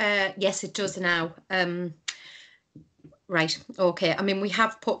 Yes, it does now. Right. Okay. I mean, we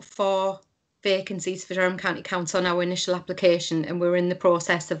have put for vacancies for Durham County Council on our initial application, and we're in the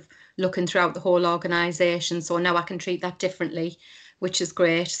process of looking throughout the whole organisation. So now I can treat that differently, which is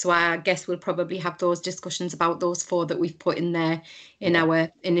great. So I guess we'll probably have those discussions about those 4 that we've put in there in our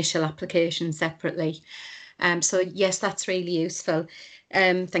initial application separately. So yes, that's really useful.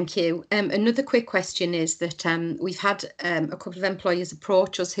 Thank you. Another quick question is that we've had a couple of employers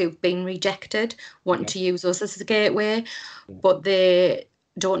approach us who've been rejected, wanting to use us as a gateway, but they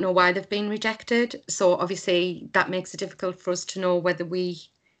don't know why they've been rejected. So obviously that makes it difficult for us to know whether we,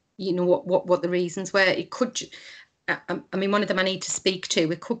 what the reasons were. It could, I mean, one of them I need to speak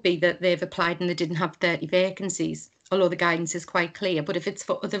to. It could be that they've applied and they didn't have 30 vacancies, although the guidance is quite clear. But if it's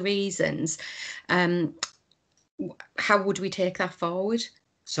for other reasons, how would we take that forward?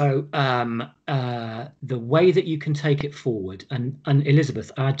 So the way that you can take it forward, and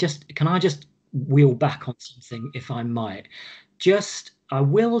Elizabeth, can I just wheel back on something, if I might? I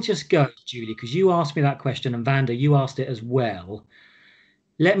will just go, Julie, because you asked me that question, and Vanda, you asked it as well.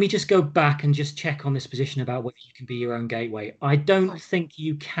 Let me just go back and just check on this position about whether you can be your own gateway. I don't think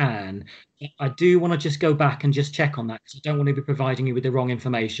you can. I do want to just go back and just check on that, because I don't want to be providing you with the wrong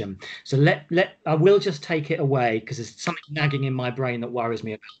information. So I will just take it away, because there's something nagging in my brain that worries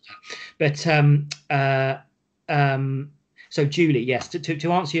me about that. But so Julie, yes,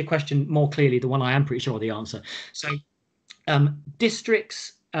 to answer your question more clearly, the one I am pretty sure of the answer. So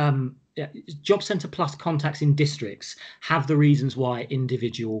districts, Job Centre Plus contacts in districts have the reasons why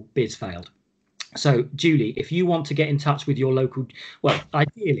individual bids failed. So Julie, if you want to get in touch with your local, well,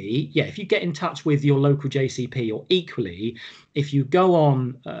 ideally, if you get in touch with your local JCP, or equally, if you go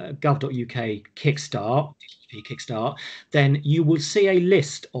on gov.uk Kickstart, DWP Kickstart, then you will see a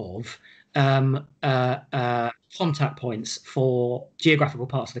list of contact points for geographical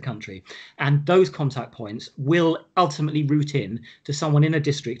parts of the country, and those contact points will ultimately route in to someone in a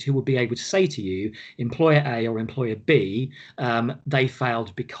district who will be able to say to you, employer A or employer B, they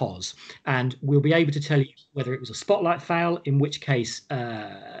failed because, and we'll be able to tell you whether it was a spotlight fail, in which case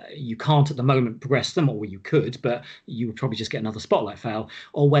you can't at the moment progress them, or you could, but you would probably just get another spotlight fail,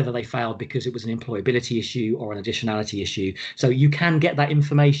 or whether they failed because it was an employability issue or an additionality issue. So you can get that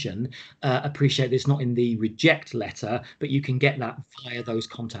information. Appreciate it's not in the reject letter, but you can get that via those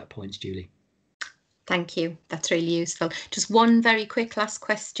contact points, Julie. Thank you. That's really useful. Just one very quick last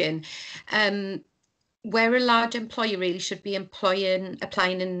question. Where a large employer really should be applying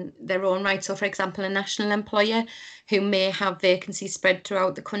in their own right, so for example a national employer who may have vacancies spread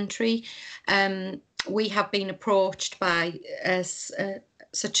throughout the country, we have been approached by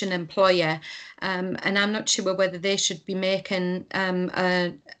such an employer, and I'm not sure whether they should be making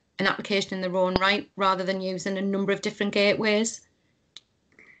an application in their own right rather than using a number of different gateways.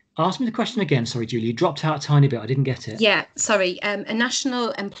 Ask me the question again. Sorry, Julie, you dropped out a tiny bit. I didn't get it. Yeah, sorry. A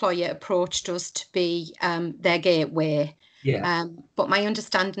national employer approached us to be their gateway. Yeah. But my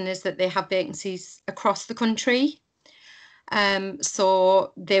understanding is that they have vacancies across the country.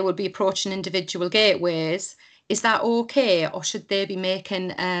 So they will be approaching individual gateways. Is that okay, or should they be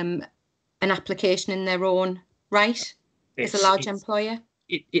making an application in their own right as a large employer?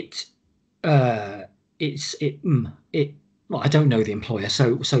 Well, I don't know the employer,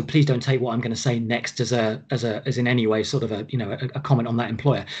 so please don't take what I'm going to say next as in any way sort of a comment on that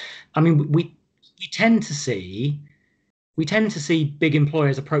employer. I mean, we tend to see big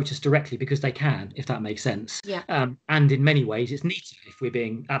employers approach us directly because they can, if that makes sense. Yeah. And in many ways, it's neater if we're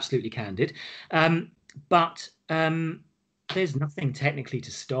being absolutely candid. But there's nothing technically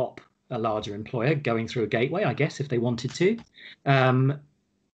to stop a larger employer going through a gateway, I guess, if they wanted to.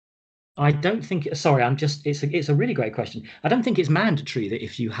 I don't think, sorry, it's a really great question. I don't think it's mandatory that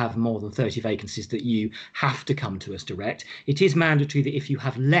if you have more than 30 vacancies that you have to come to us direct. It is mandatory that if you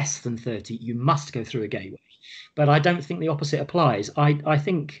have less than 30, you must go through a gateway. But I don't think the opposite applies. I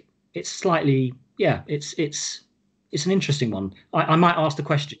think it's slightly, it's an interesting one. I might ask the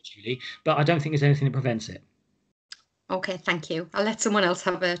question, Julie, but I don't think there's anything that prevents it. Okay, thank you. I'll let someone else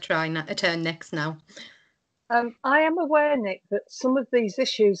have a turn next now. I am aware, Nick, that some of these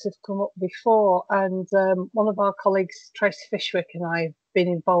issues have come up before, and one of our colleagues, Tracy Fishwick, and I have been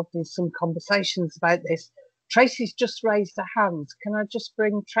involved in some conversations about this. Tracy's just raised her hand. Can I just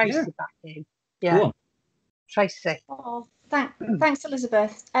bring Tracy back in? Yeah, cool. Tracy. Oh, thanks,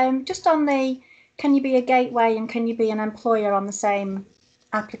 Elizabeth. Just on the, can you be a gateway and can you be an employer on the same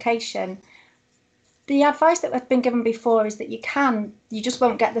application? The advice that I've been given before is that you just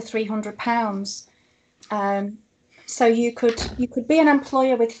won't get the £300. So you could be an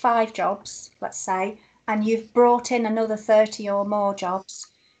employer with 5 jobs, let's say, and you've brought in another 30 or more jobs.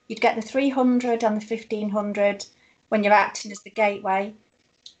 You'd get the 300 and the 1500 when you're acting as the gateway,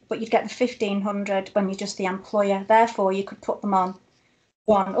 but you'd get the 1,500 when you're just the employer. Therefore, you could put them on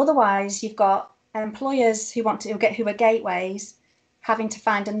one. Otherwise, you've got employers who who are gateways having to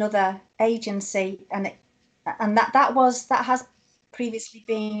find another agency, and that has previously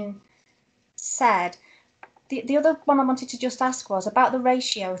been said. The other one I wanted to just ask was about the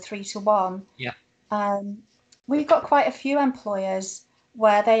ratio 3 to 1. Yeah. We've got quite a few employers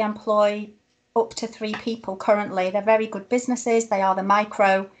where they employ up to 3 people currently. They're very good businesses. They are the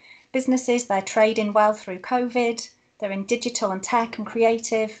micro businesses. They're trading well through COVID. They're in digital and tech and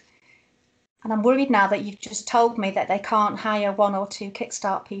creative. And I'm worried now that you've just told me that they can't hire 1 or 2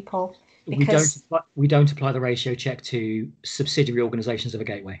 Kickstart people. Because we don't apply the ratio check to subsidiary organisations of a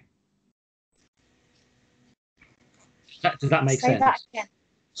gateway. Does that make sense? Say that again.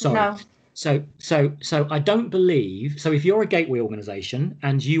 Sorry. No. So I don't believe. So if you're a gateway organisation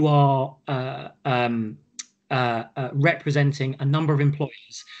and you are representing a number of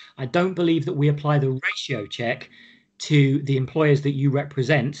employers, I don't believe that we apply the ratio check to the employers that you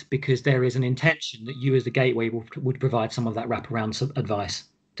represent, because there is an intention that you as the gateway would provide some of that wraparound advice.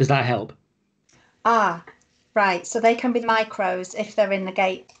 Does that help? Ah, right. So they can be micros if they're in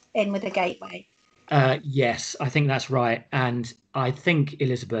with the gateway. Yes, I think that's right. And I think,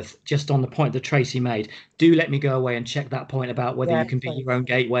 Elizabeth, just on the point that Tracy made, do let me go away and check that point about whether you can be your own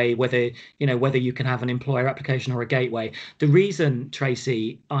gateway, whether you can have an employer application or a gateway. The reason,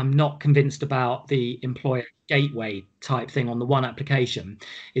 Tracy, I'm not convinced about the employer gateway type thing on the one application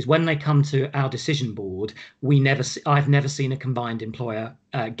is when they come to our decision board, I've never seen a combined employer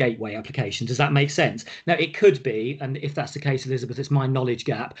gateway application. Does that make sense? Now, it could be, and if that's the case, Elizabeth, it's my knowledge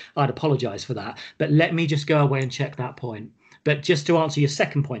gap. I'd apologise for that. But let me just go away and check that point. But just to answer your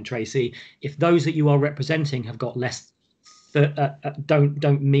second point, Tracy, if those that you are representing have got less,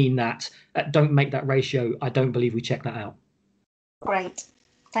 don't mean that, don't make that ratio, I don't believe we check that out. Great,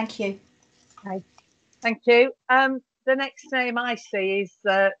 thank you. Okay. Thank you. The next name I see is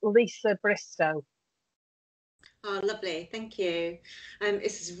Lisa Bristow. Oh, lovely. Thank you.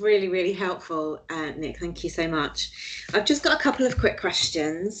 This is really, really helpful, Nick. Thank you so much. I've just got a couple of quick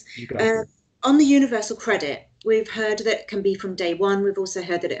questions. On the universal credit, we've heard that it can be from day one. We've also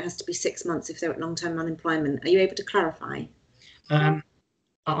heard that it has to be 6 months if they're at long-term unemployment. Are you able to clarify?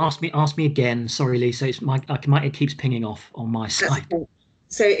 Ask me again. Sorry, Lisa. It keeps pinging off on my side. Okay.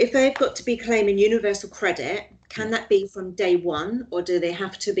 So if they've got to be claiming universal credit, can that be from day one, or do they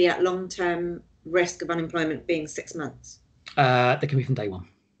have to be at long-term risk of unemployment being 6 months? They can be from day one.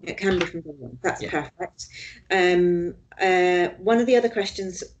 It can be from day one. That's perfect. One of the other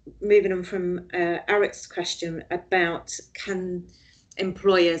questions, moving on from Eric's question about can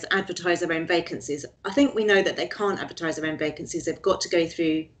employers advertise their own vacancies? I think we know that they can't advertise their own vacancies. They've got to go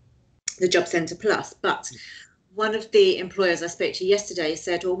through the Job Centre Plus, but one of the employers I spoke to yesterday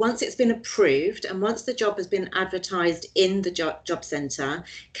said, well, once it's been approved and once the job has been advertised in the job centre,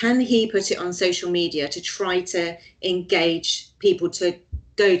 can he put it on social media to try to engage people to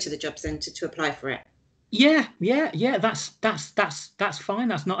go to the job centre to apply for it? Yeah. That's fine.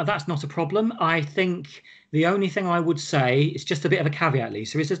 That's not a problem. I think the only thing I would say is just a bit of a caveat,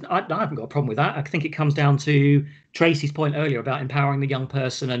 Lisa, is just, I haven't got a problem with that. I think it comes down to Tracy's point earlier about empowering the young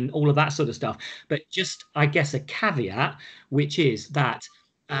person and all of that sort of stuff. But just, I guess, a caveat, which is that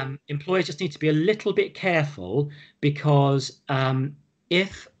employers just need to be a little bit careful, because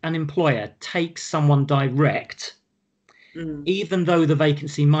if an employer takes someone direct, even though the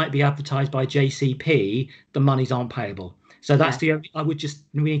vacancy might be advertised by JCP, the monies aren't payable. So that's the only,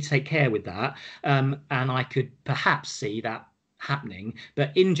 we need to take care with that. And I could perhaps see that happening.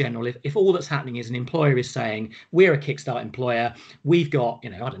 But in general, if all that's happening is an employer is saying, we're a Kickstart employer, we've got,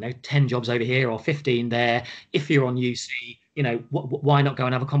 10 jobs over here or 15 there. If you're on UC, why not go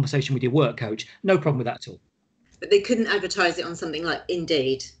and have a conversation with your work coach? No problem with that at all. But they couldn't advertise it on something like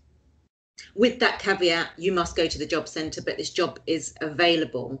Indeed. With that caveat, you must go to the job centre, but this job is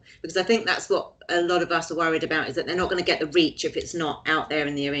available. Because I think that's what a lot of us are worried about, is that they're not going to get the reach if it's not out there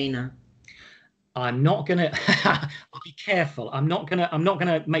in the arena. I'm not gonna I'll be careful. I'm not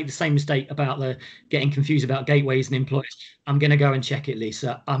gonna make the same mistake about getting confused about gateways and employers. I'm gonna go and check it,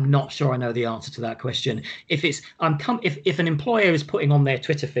 Lisa. I'm not sure I know the answer to that question. If an employer is putting on their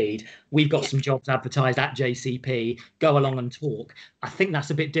Twitter feed, we've got some jobs advertised at JCP, go along and talk, I think that's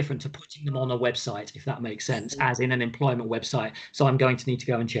a bit different to putting them on a website, if that makes sense, as in an employment website. So I'm going to need to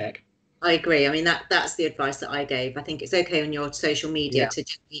go and check. I agree. I mean, that's the advice that I gave. I think it's okay on your social media to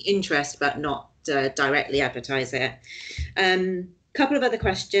generate interest, but not directly advertise it. Couple of other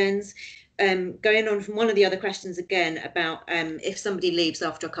questions. Going on from one of the other questions again about if somebody leaves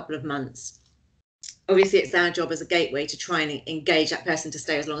after a couple of months. obviously it's our job as a gateway to try and engage that person to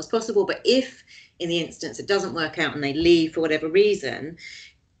stay as long as possible. But if in the instance it doesn't work out and they leave for whatever reason,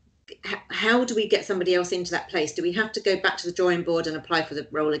 how do we get somebody else into that place? Do we have to go back to the drawing board and apply for the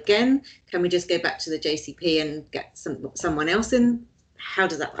role again? Can we just go back to the JCP and get someone else in? How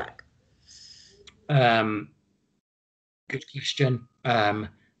does that work? Good question.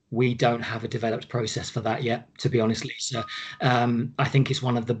 We don't have a developed process for that yet, to be honest, Lisa. I think it's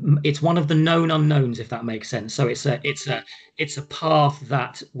one of the known unknowns, if that makes sense. So it's a path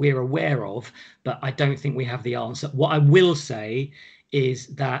that we're aware of, but I don't think we have the answer. What I will say is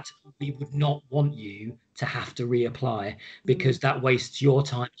that we would not want you to have to reapply, because that wastes your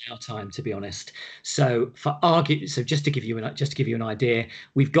time and our time, to be honest. So just to give you an idea,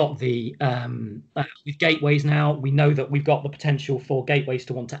 we've got the with gateways now. We know that we've got the potential for gateways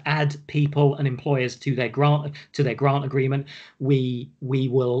to want to add people and employers to their grant agreement. We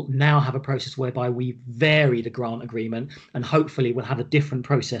will now have a process whereby we vary the grant agreement, and hopefully we'll have a different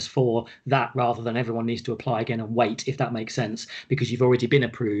process for that, rather than everyone needs to apply again and wait, if that makes sense, because you've already been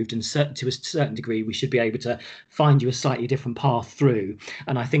approved, and to a certain degree we should be able to find you a slightly different path through.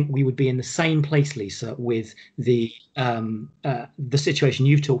 And I think we would be in the same place, Lisa, with the situation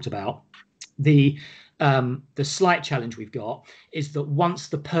you've talked about. The slight challenge we've got is that once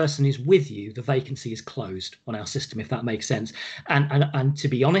the person is with you, the vacancy is closed on our system, if that makes sense. And to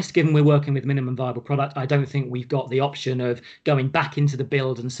be honest, given we're working with minimum viable product, I don't think we've got the option of going back into the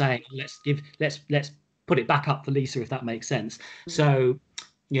build and saying let's put it back up for Lisa, if that makes sense. So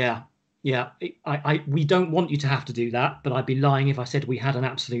yeah, we don't want you to have to do that, but I'd be lying if I said we had an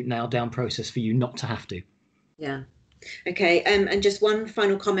absolute nailed down process for you not to have to. Yeah. Okay, and just one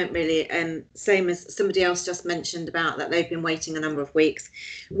final comment, really, same as somebody else just mentioned about that they've been waiting a number of weeks.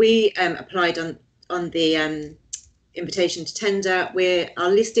 We applied on the invitation to tender. We are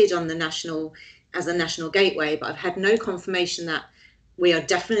listed on the national as a national gateway, but I've had no confirmation that we are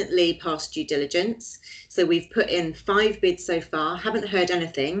definitely past due diligence. So we've put in 5 bids so far, haven't heard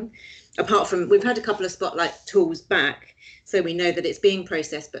anything, apart from we've had a couple of spotlight tools back, so we know that it's being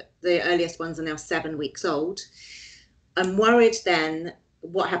processed, but the earliest ones are now 7 weeks old. I'm worried then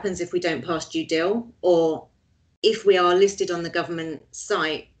what happens if we don't pass due dil, or if we are listed on the government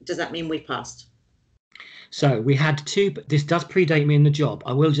site, does that mean we've passed? So we had two, this does predate me in the job,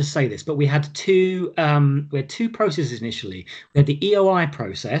 I will just say this, but we had two processes initially. We had the EOI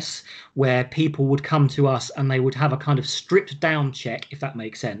process, where people would come to us and they would have a kind of stripped down check, if that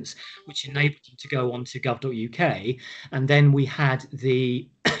makes sense, which enabled them to go on to gov.uk. And then we had the,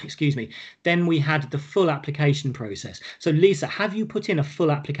 then we had the full application process. So Lisa, have you put in a full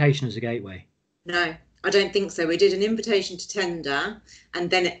application as a gateway? No, I don't think so. We did an invitation to tender, and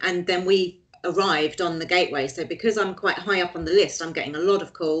then we arrived on the gateway. So because I'm quite high up on the list, I'm getting a lot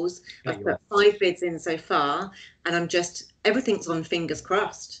of calls. I've put 5 bids in so far, and everything's on fingers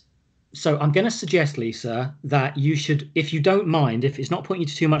crossed. So I'm going to suggest, Lisa, that you should, if you don't mind, if it's not putting you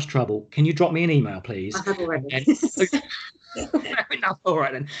to too much trouble, can you drop me an email, please? I have already. All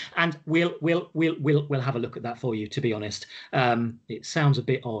right then, and we'll have a look at that for you. To be honest, it sounds a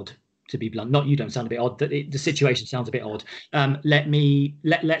bit odd, to be blunt. Not you don't sound a bit odd. The situation sounds a bit odd.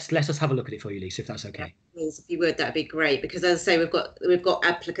 Let's us have a look at it for you, Lisa, if that's okay. Please, if you would, that'd be great. Because as I say, we've got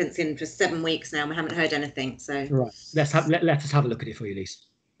applicants in for 7 weeks now, and we haven't heard anything. So right, let us have a look at it for you, Lisa.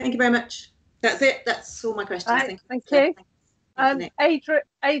 Thank you very much. That's it. That's all my questions. Right, thank you.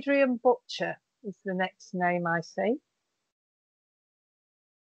 Adrian Butcher is the next name I see.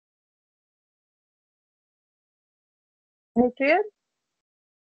 Adrian?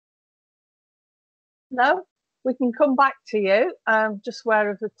 No? We can come back to you. Just aware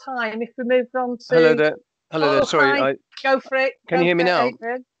of the time. If we move on to... Hello there. Hello there. Sorry. Go for it. Can you hear me now?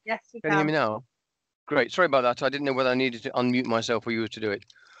 Adrian. Yes, you can. Can you hear me now? Great. Sorry about that. I didn't know whether I needed to unmute myself or you were to do it.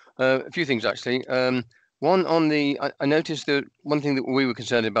 A few things, actually. One, I noticed that one thing that we were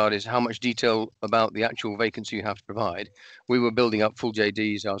concerned about is how much detail about the actual vacancy you have to provide. We were building up full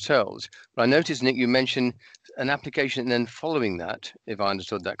JDs ourselves. But I noticed, Nick, you mentioned an application and then following that, if I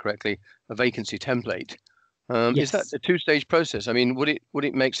understood that correctly, a vacancy template. Yes. Is that a 2-stage process? I mean, would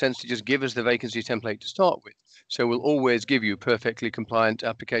it make sense to just give us the vacancy template to start with? So we'll always give you perfectly compliant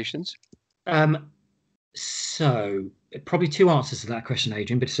applications? So probably 2 answers to that question,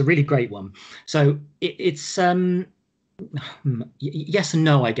 Adrian, but it's a really great one. So it's yes and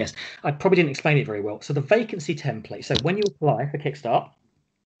no, I guess. I probably didn't explain it very well. So the vacancy template, so when you apply for Kickstart,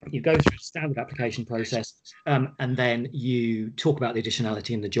 You go through a standard application process, and then you talk about the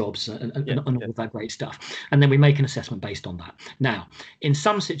additionality in the jobs and all of that great stuff. And then we make an assessment based on that. Now, in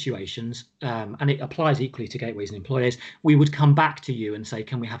some situations, and it applies equally to gateways and employers, we would come back to you and say,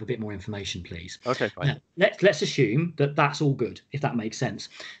 can we have a bit more information, please? Okay, fine. Now, let's assume that that's all good, if that makes sense.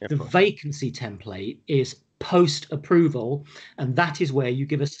 The vacancy template is post-approval, and that is where you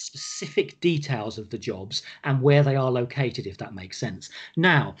give us specific details of the jobs and where they are located, if that makes sense.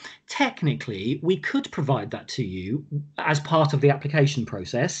 Now, technically, we could provide that to you as part of the application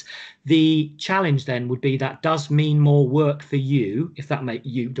process. The challenge then would be that does mean more work for you, if that make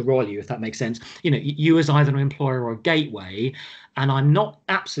you, the royal you, if that makes sense. You know, you as either an employer or a gateway, and I'm not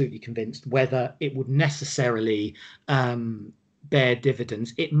absolutely convinced whether it would necessarily bear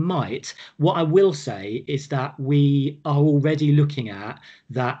dividends. It might. What I will say is that we are already looking at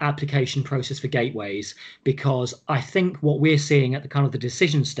that application process for gateways, because I think what we're seeing at the kind of the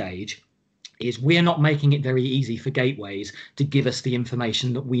decision stage is we're not making it very easy for gateways to give us the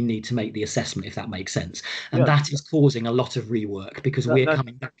information that we need to make the assessment, if that makes sense. And that is causing a lot of rework, because we're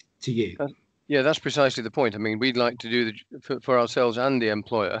coming back to you. Yeah, that's precisely the point. I mean, we'd like to do for ourselves and the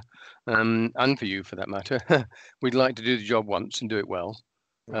employer, and for you for that matter, we'd like to do the job once and do it well,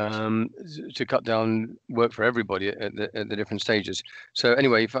 to cut down work for everybody at the different stages. So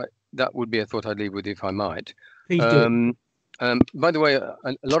anyway, that would be a thought I'd leave with you, if I might. Please do. By the way,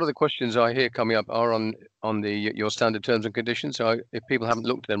 a lot of the questions I hear coming up are on your standard terms and conditions. So if people haven't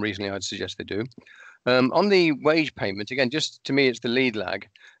looked at them recently, I'd suggest they do. On the wage payment, again, just to me, it's the lead lag.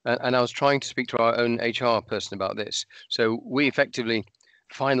 And I was trying to speak to our own HR person about this. So we effectively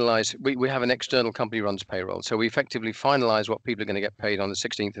finalize, we have an external company runs payroll. So we effectively finalize what people are going to get paid on the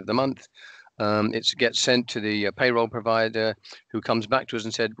 16th of the month. It gets sent to the payroll provider, who comes back to us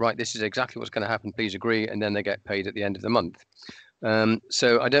and said, right, this is exactly what's going to happen. Please agree. And then they get paid at the end of the month.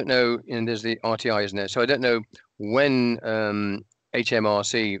 So I don't know, and there's the RTI, isn't there? So I don't know when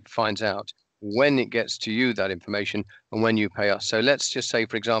HMRC finds out when it gets to you, that information, and when you pay us. So let's just say,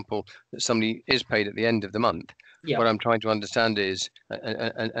 for example, that somebody is paid at the end of the month. Yeah. What I'm trying to understand is,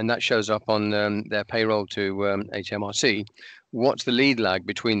 and that shows up on their payroll to HMRC, what's the lead lag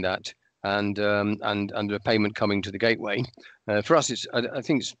between that and the payment coming to the gateway? For us, I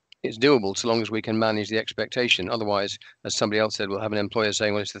think it's doable so long as we can manage the expectation. Otherwise, as somebody else said, we'll have an employer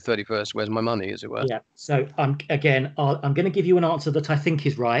saying, well, it's the 31st, where's my money, as it were. Yeah, so I'm going to give you an answer that I think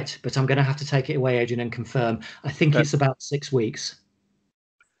is right, but I'm going to have to take it away, Adrian, and confirm. I think it's about 6 weeks.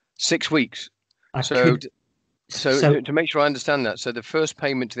 6 weeks? So to make sure I understand that, so the first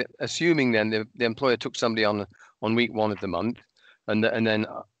payment, assuming then the employer took somebody on week 1 of the month, and then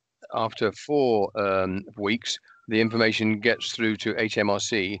after 4 weeks, the information gets through to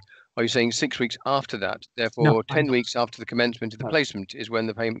HMRC. Are you saying 6 weeks after that? Therefore, no, 10 weeks after the commencement of the placement is when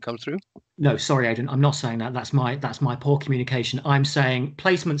the payment comes through? No, sorry, Adrian, I'm not saying that. That's my poor communication. I'm saying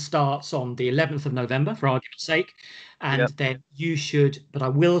placement starts on the 11th of November, for argument's sake, and then you should, but I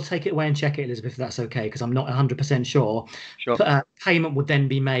will take it away and check it, Elizabeth, if that's okay, because I'm not 100% sure. Sure. Payment would then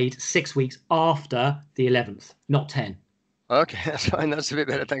be made 6 weeks after the 11th, not 10. Okay, that's fine. That's a bit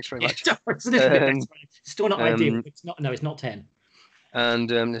better. Thanks very much. It's a little bit better. Still not ideal. It's not. No, it's not 10. And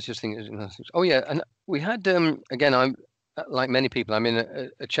let's just think. Oh yeah, and we had again. I'm like many people. I'm in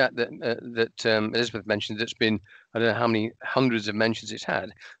a chat that Elizabeth mentioned. That's been, I don't know how many hundreds of mentions it's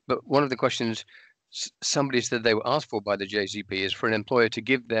had. But one of the questions somebody said they were asked for by the JCP is for an employer to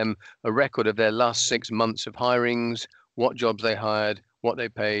give them a record of their last 6 months of hirings, what jobs they hired, what they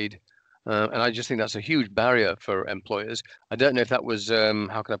paid. And I just think that's a huge barrier for employers. I don't know if that was,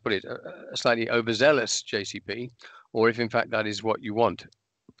 how can I put it, a slightly overzealous JCP, or if in fact that is what you want.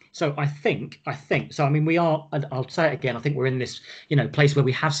 So I think, so I mean, we are, I'll say it again, I think we're in this, place where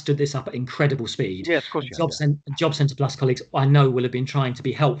we have stood this up at incredible speed. Yeah, of course. Job Centre Plus colleagues, I know, will have been trying to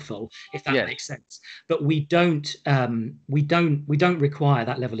be helpful, if that makes sense. But we don't require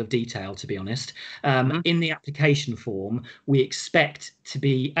that level of detail, to be honest. In the application form, we expect to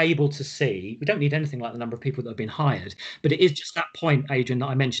be able to see, we don't need anything like the number of people that have been hired, but it is just that point, Adrian, that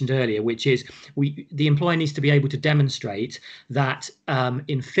I mentioned earlier, which is the employer needs to be able to demonstrate that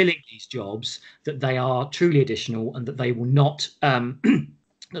in filling these jobs, that they are truly additional and that they will not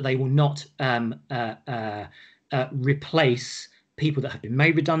replace people that have been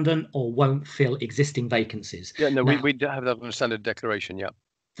made redundant or won't fill existing vacancies. Yeah, no, we have that on a standard declaration. Yeah.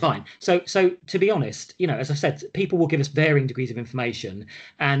 Fine. So to be honest, as I said, people will give us varying degrees of information,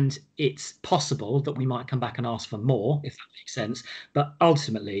 and it's possible that we might come back and ask for more, if that makes sense. But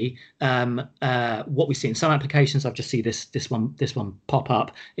ultimately, what we see in some applications, I've just seen this one pop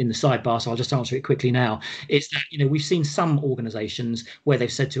up in the sidebar, so I'll just answer it quickly now. It's that we've seen some organisations where they've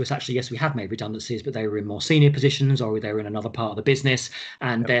said to us, actually, yes, we have made redundancies, but they were in more senior positions or they were in another part of the business,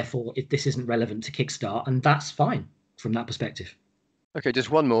 and therefore this isn't relevant to Kickstart, and that's fine from that perspective. Okay,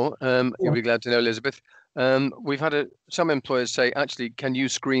 just one more. You'll be glad to know, Elizabeth. We've had some employers say, actually, can you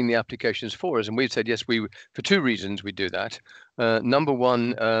screen the applications for us? And we've said, yes, for two reasons we do that. Number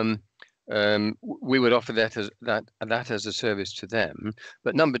one, we would offer that as a service to them.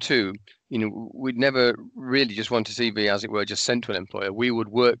 But number two, we'd never really just want a CV, as it were, just sent to an employer. We would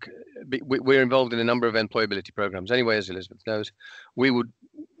work. We're involved in a number of employability programs. Anyway, as Elizabeth knows, we would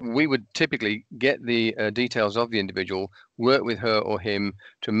typically get the details of the individual, work with her or him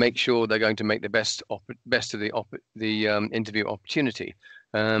to make sure they're going to make the best of the interview opportunity,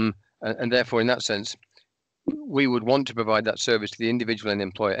 and therefore, in that sense, we would want to provide that service to the individual and the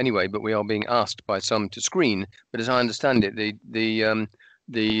employer anyway. But we are being asked by some to screen. But as I understand it, the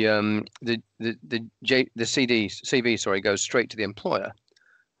CV goes straight to the employer,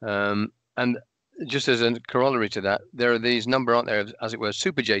 and just as a corollary to that, there are these number, aren't there, as it were,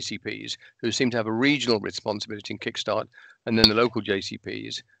 super JCPs who seem to have a regional responsibility in Kickstart, and then the local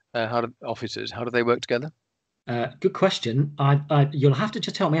JCPs, officers. How do they work together? Good question. You'll have to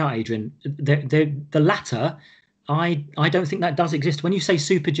just help me out, Adrian. The latter, I don't think that does exist. When you say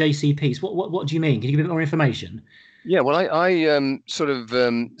super JCPs, what do you mean? Can you give a bit more information? Yeah, well, I sort of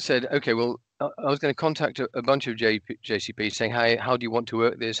said, okay, well, I was going to contact a bunch of JCPs saying, hey, how do you want to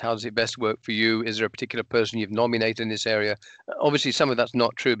work this? How does it best work for you? Is there a particular person you've nominated in this area? Obviously, some of that's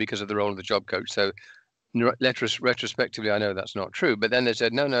not true because of the role of the job coach. So retrospectively, I know that's not true. But then they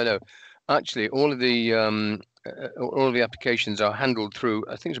said, no. Actually, all of the applications are handled through,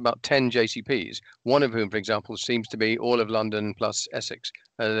 I think it's about 10 JCPs, one of whom, for example, seems to be all of London plus Essex.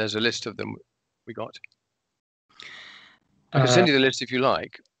 There's a list of them we got. I can send you the list if you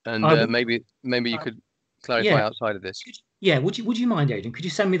like, and maybe you could clarify outside of this. Yeah, would you mind, Adrian? Could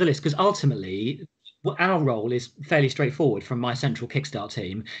you send me the list? Because ultimately, our role is fairly straightforward from my central Kickstart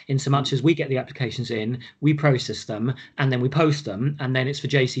team, in so much as we get the applications in, we process them, and then we post them, and then it's for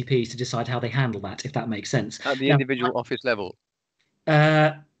JCPs to decide how they handle that, if that makes sense. At the individual office level.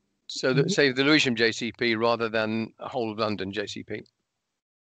 So that, say, the Lewisham JCP rather than a whole of London JCP.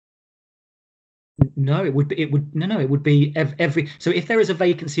 No, it would be every. So if there is a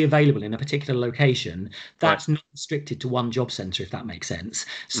vacancy available in a particular location, that's not restricted to one job centre, if that makes sense.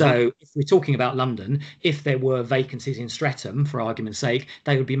 So if we're talking about London, if there were vacancies in Streatham, for argument's sake,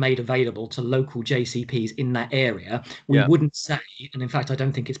 they would be made available to local JCPs in that area. We wouldn't say, and in fact, I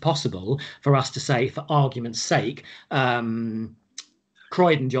don't think it's possible for us to say, for argument's sake, Croydon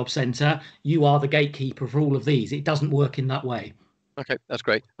Job Centre, you are the gatekeeper for all of these. It doesn't work in that way. Okay, that's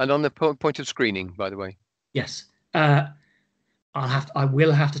great. And on the point of screening, by the way. Yes. I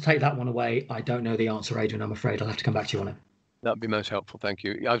will have to take that one away. I don't know the answer, Adrian. I'm afraid I'll have to come back to you on it. That'd be most helpful. Thank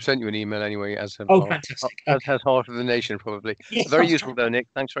you. I've sent you an email anyway, as fantastic. As has half of the nation, probably. Yes, very useful, though, Nick.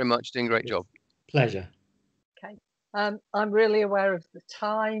 Thanks very much. Doing a great job. Pleasure. Okay. I'm really aware of the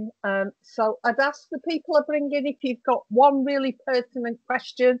time. So I'd ask the people are bringing, if you've got one really pertinent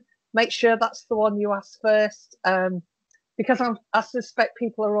question, make sure that's the one you ask first. Because I suspect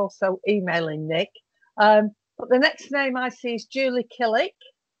people are also emailing Nick. But the next name I see is Julie Killick.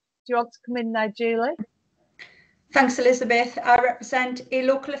 Do you want to come in there, Julie? Thanks, Elizabeth. I represent a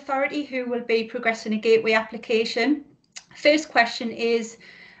local authority who will be progressing a gateway application. First question is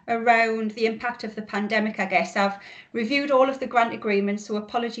around the impact of the pandemic, I guess. I've reviewed all of the grant agreements, so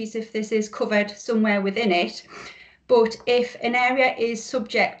apologies if this is covered somewhere within it. But if an area is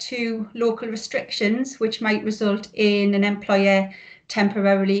subject to local restrictions, which might result in an employer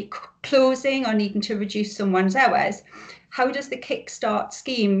temporarily closing or needing to reduce someone's hours, how does the Kickstart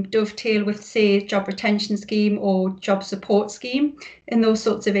scheme dovetail with, say, job retention scheme or job support scheme in those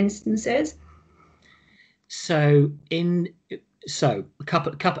sorts of instances? So a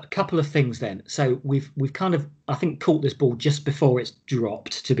couple of things then. So we've kind of, I think, caught this ball just before it's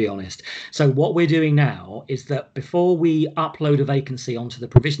dropped, to be honest. So what we're doing now is that before we upload a vacancy onto the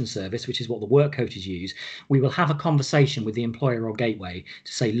provision service, which is what the work coaches use, we will have a conversation with the employer or gateway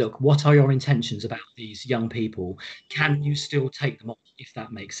to say, look, what are your intentions about these young people? Can you still take them on, if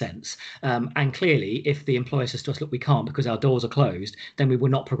that makes sense? And clearly, if the employer says to us, look, we can't because our doors are closed, then we will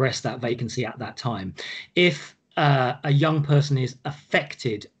not progress that vacancy at that time. If a young person is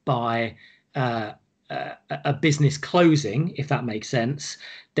affected by a business closing, if that makes sense,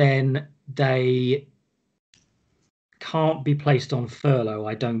 then they can't be placed on furlough,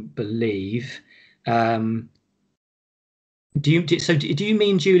 I don't believe. Do you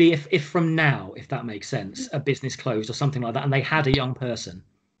mean, Julie, if from now, if that makes sense, a business closed or something like that, and they had a young person?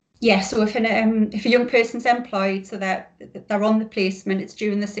 Yeah, so if a young person's employed, so that they're on the placement, it's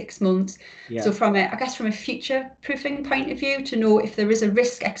during the 6 months. Yeah. So from a future proofing point of view, to know if there is a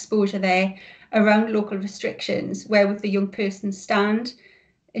risk exposure there around local restrictions, where would the young person stand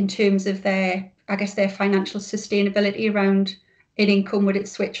in terms of their financial sustainability around an income? Would it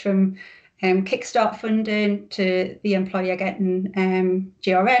switch from Kickstart funding to the employer getting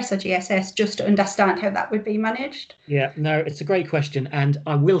GRS or GSS, just to understand how that would be managed? Yeah, no, it's a great question, and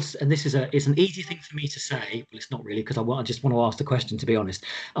I will. And this is it's an easy thing for me to say. Well, it's not really, because I just want to ask the question, to be honest,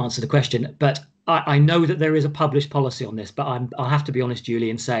 answer the question. But I know that there is a published policy on this, but I'll have to be honest, Julie,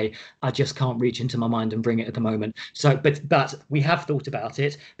 and say I just can't reach into my mind and bring it at the moment. So, but we have thought about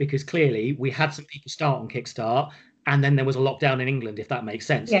it, because clearly we had some people start on Kickstart, and then there was a lockdown in England, if that makes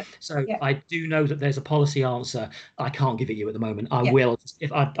sense. Yeah. So yeah. I do know that there's a policy answer. I can't give it you at the moment. I will.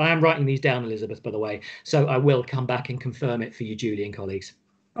 If I am writing these down, Elizabeth, by the way, so I will come back and confirm it for you, Julie and colleagues.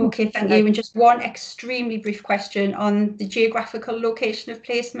 Okay, thank you. And just one extremely brief question on the geographical location of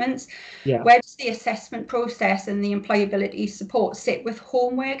placements. Yeah. Where does the assessment process and the employability support sit with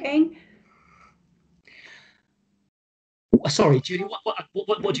home working? Sorry, Julie,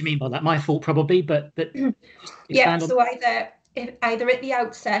 what do you mean by that? My fault, probably, but yeah. So either at the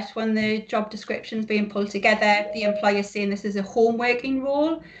outset, when the job description's being pulled together, the employer's saying this is a home working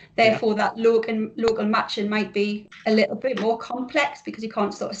role, therefore that local matching might be a little bit more complex, because you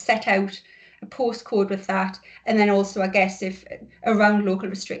can't sort of set out a postcode with that. And then also, I guess, if around local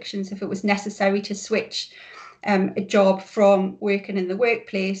restrictions, if it was necessary to switch a job from working in the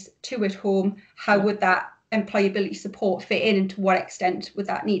workplace to at home, how would that employability support fit in, and to what extent would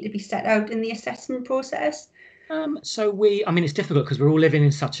that need to be set out in the assessment process? So it's difficult, because we're all living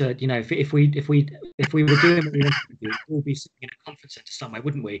in such a, if we were doing what we wanted to do, we'd all be sitting in a conference centre somewhere,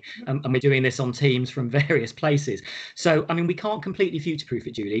 wouldn't we? And we're doing this on Teams from various places. So, we can't completely future-proof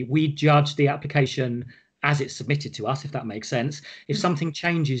it, Julie. We judge the application as it's submitted to us, if that makes sense. If something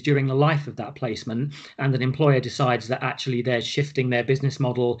changes during the life of that placement, and an employer decides that actually they're shifting their business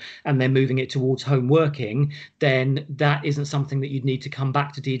model and they're moving it towards home working, then that isn't something that you'd need to come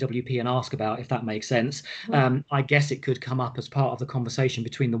back to DWP and ask about, if that makes sense. I guess it could come up as part of the conversation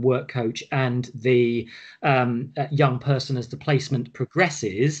between the work coach and the young person as the placement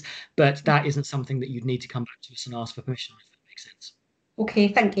progresses, but that isn't something that you'd need to come back to us and ask for permission, if that makes sense. Okay,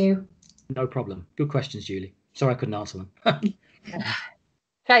 thank you. No problem. Good questions, Julie. Sorry I couldn't answer them.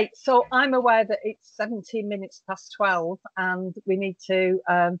 Okay, so I'm aware that it's 17 minutes past 12 and we need to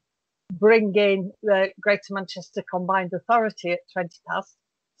bring in the Greater Manchester Combined Authority at 20 past.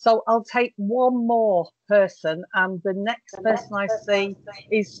 So I'll take one more person, and the next person I see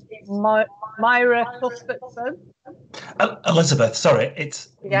is Myra Cuthbertson. Elizabeth, sorry, it's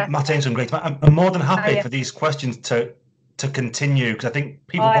Matt Ames from Greater. I'm more than happy for these questions to continue, because I think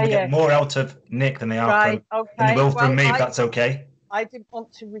people probably get more out of Nick than they are than they will from me, if that's okay. I didn't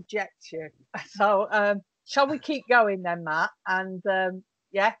want to reject you, so shall we keep going then, Matt? And that'd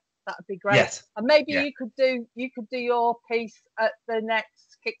be great. Yes. And maybe you could do your piece at the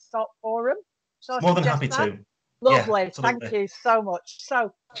next Kickstart forum. More than happy to. Lovely, thank you so much.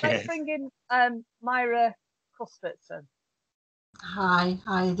 So let's bring in Myra Cuthbertson. Hi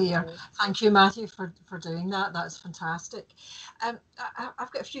there. Thank you, Matthew, for doing that. That's fantastic.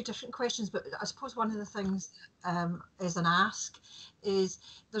 I've got a few different questions, but I suppose one of the things is an ask is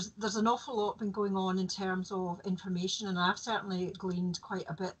there's an awful lot been going on in terms of information, and I've certainly gleaned quite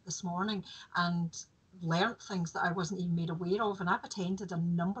a bit this morning and learnt things that I wasn't even made aware of, and I've attended a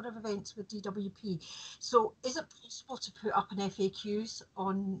number of events with DWP. So is it possible to put up an FAQs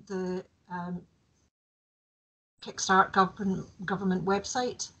on the Kickstart government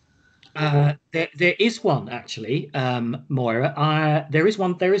website? There is one, actually, Moira. There is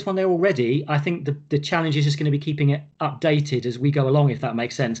one there already. I think the challenge is just going to be keeping it updated as we go along, if that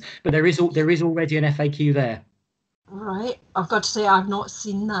makes sense. But there is already an FAQ there. Right. I've got to say I've not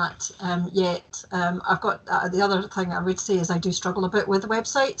seen that yet. I've got the other thing I would say is I do struggle a bit with the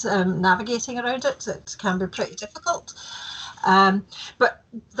website. Navigating around it can be pretty difficult. But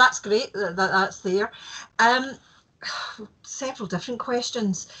that's great that that's there. Several different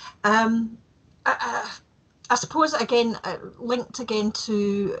questions. I I suppose again, linked again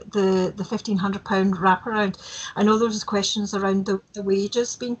to the £1,500 wraparound. I know there's questions around the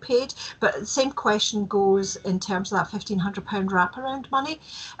wages being paid, but the same question goes in terms of that £1,500 wraparound money.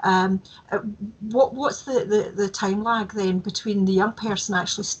 What's the time lag then between the young person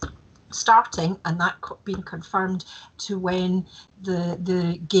actually starting and that being confirmed to when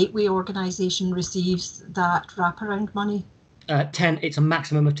the Gateway organisation receives that wraparound money? It's a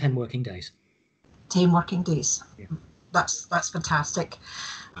maximum of 10 working days. 10 working days. Yeah. That's fantastic.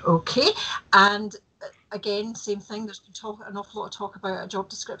 Okay, and again, same thing. There's been an awful lot of talk about a job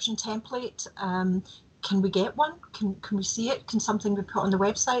description template. Can we get one? Can we see it? Can something be put on the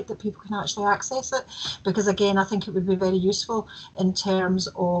website that people can actually access it? Because again, I think it would be very useful in terms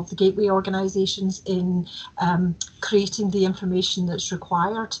of the Gateway organisations in creating the information that's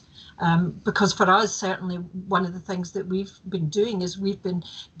required. Because for us, certainly one of the things that we've been doing is we've been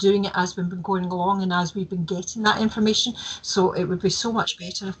doing it as we've been going along and as we've been getting that information. So it would be so much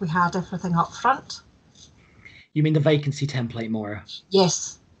better if we had everything up front. You mean the vacancy template, Maura?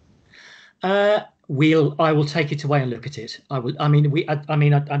 Yes. I will take it away and look at it. I don't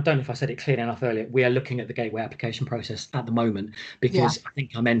know if I said it clearly enough earlier. We are looking at the Gateway application process at the moment because I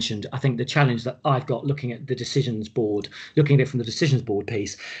think the challenge that I've got looking at the decisions board, looking at it from the decisions board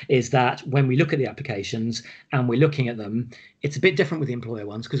piece, is that when we look at the applications and we're looking at them, it's a bit different with the employer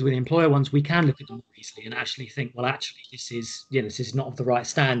ones, because with the employer ones we can look at them more easily and actually think, well, actually this is not of the right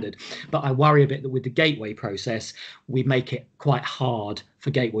standard. But I worry a bit that with the Gateway process we make it quite hard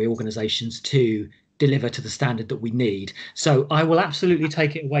for Gateway organisations to deliver to the standard that we need. So I will absolutely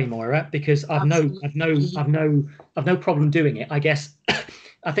take it away, Moira, because I've no problem doing it. I guess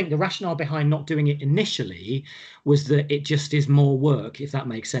I think the rationale behind not doing it initially was that it just is more work, if that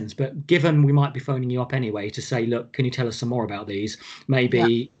makes sense. But given we might be phoning you up anyway to say, look, can you tell us some more about these?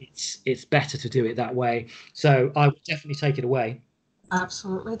 Maybe it's better to do it that way. So I would definitely take it away.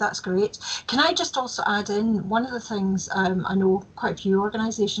 Absolutely, that's great. Can I just also add in one of the things, I know quite a few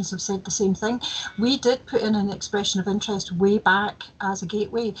organisations have said the same thing. We did put in an expression of interest way back as a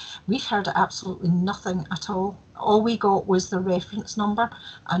Gateway. We've heard absolutely nothing at all. All we got was the reference number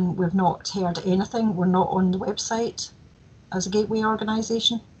and we've not heard anything. We're not on the website as a Gateway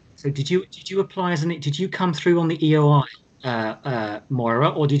organisation. So did you apply did you come through on the EOI,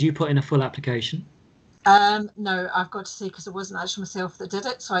 Moira, or did you put in a full application? No, I've got to say, because it wasn't actually myself that did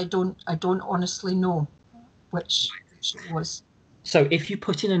it, so I don't honestly know which it was. So if you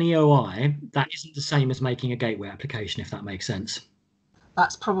put in an EOI, that isn't the same as making a Gateway application, if that makes sense.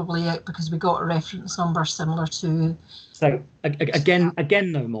 That's probably it, because we got a reference number similar to. So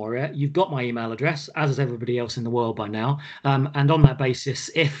again, though, Maura, you've got my email address, as has everybody else in the world by now. And on that basis,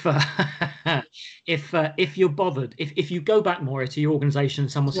 if you're bothered, if you go back, Maura, to your organisation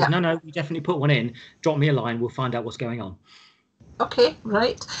and someone says, no, we definitely put one in, drop me a line. We'll find out what's going on. Okay,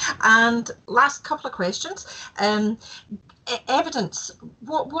 right. And last couple of questions. Evidence.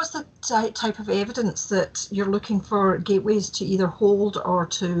 What's the type of evidence that you're looking for Gateways to either hold or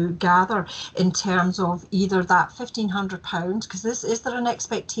to gather in terms of either that £1,500, because is there an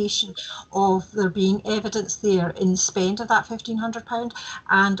expectation of there being evidence there in spend of that £1,500,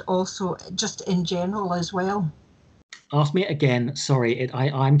 and also just in general as well? Ask me again. Sorry,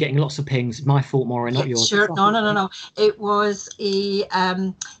 I'm getting lots of pings. My fault, Maura, not yours. Sure. No. It was the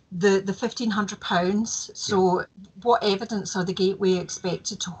 £1,500. So, what evidence are the Gateway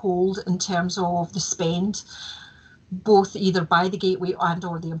expected to hold in terms of the spend, both either by the Gateway and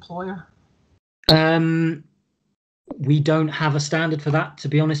or the employer? We don't have a standard for that, to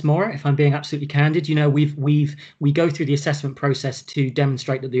be honest, Maura, if I'm being absolutely candid. You know, we go through the assessment process to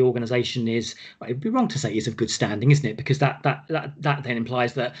demonstrate that the organisation is, it'd be wrong to say is of good standing, isn't it? Because that then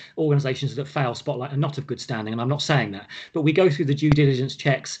implies that organisations that fail Spotlight are not of good standing, and I'm not saying that. But we go through the due diligence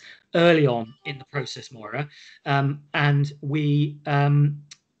checks early on in the process, Maura, and we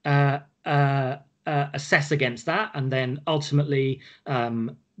assess against that, and then ultimately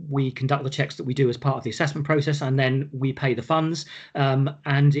we conduct the checks that we do as part of the assessment process, and then we pay the funds. But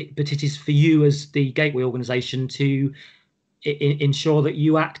it is for you as the Gateway organisation to ensure that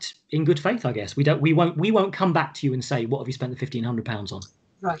you act in good faith. I guess we won't come back to you and say, what have you spent the £1,500 on?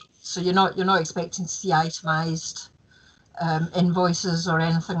 Right. So you're not expecting to see itemised invoices or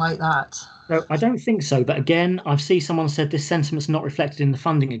anything like that? No, I don't think so. But again, I've seen someone said this sentiment's not reflected in the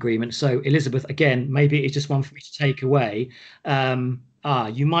funding agreement. So Elizabeth, again, maybe it's just one for me to take away.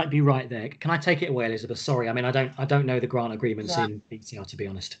 You might be right there. Can I take it away, Elizabeth? Sorry, I mean, I don't know the grant agreements in BTR, to be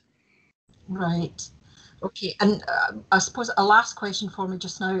honest. Right. Okay, and I suppose a last question for me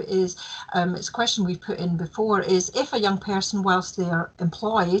just now is, it's a question we've put in before, is if a young person whilst they're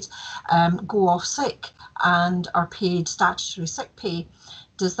employed go off sick and are paid statutory sick pay,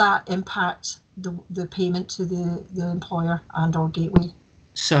 does that impact the payment to the employer and or gateway?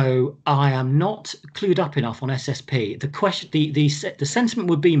 So I am not clued up enough on SSP. The question, the sentiment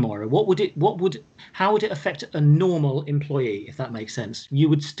would be, Moira, how would it affect a normal employee, if that makes sense? You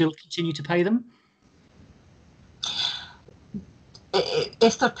would still continue to pay them?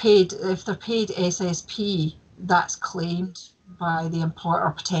 If they're paid SSP, that's claimed by the employer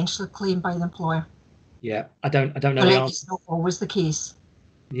or potentially claimed by the employer. Yeah, I don't know but the answer. It's not always the case.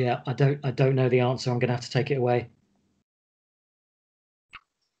 Yeah, I don't know the answer. I'm going to have to take it away.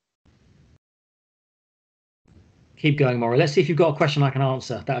 Keep going, Maura. Let's see if you've got a question I can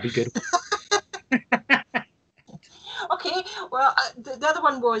answer. That'd be good. Okay, well, the other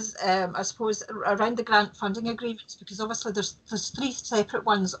one was, I suppose, around the grant funding agreements, because obviously there's 3 separate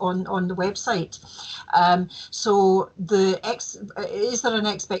ones on the website. So is there an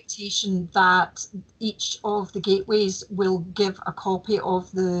expectation that each of the gateways will give a copy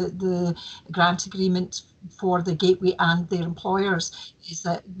of the grant agreement for the gateway and their employers? Is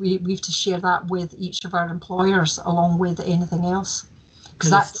that we've to share that with each of our employers along with anything else? Because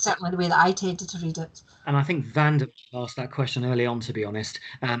that's certainly the way that I tended to read it. And I think Vanda asked that question early on, to be honest.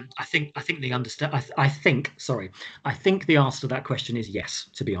 I think they understand. I think the answer to that question is yes,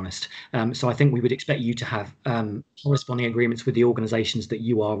 to be honest. So I think we would expect you to have corresponding agreements with the organisations that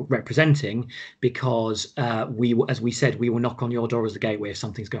you are representing, because as we said, we will knock on your door as the gateway if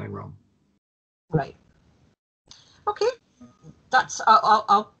something's going wrong. Right. Okay.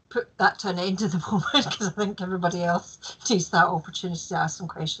 I'll put that to an end at the moment, because I think everybody else needs that opportunity to ask some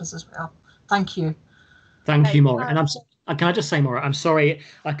questions as well. Thank you. Thank you, Maura. And can I just say, Maura, I'm sorry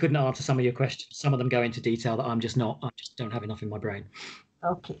I couldn't answer some of your questions. Some of them go into detail that I just don't have enough in my brain.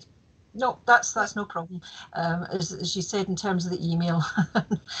 Okay. No, that's no problem. As you said, in terms of the email,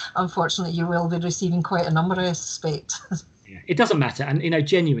 unfortunately, you will be receiving quite a number, I suspect. Yeah, it doesn't matter. And,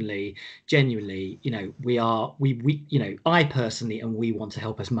 genuinely, I personally, and we want to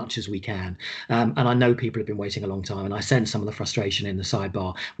help as much as we can. And I know people have been waiting a long time, and I sense some of the frustration in the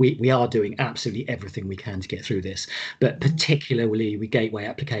sidebar. We are doing absolutely everything we can to get through this, but particularly with gateway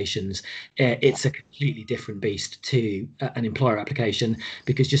applications, it's a completely different beast to an employer application,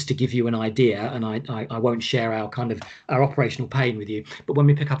 because just to give you an idea, and I won't share our operational pain with you, but when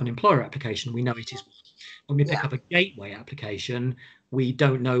we pick up an employer application, we know it is. When we pick up a gateway application, we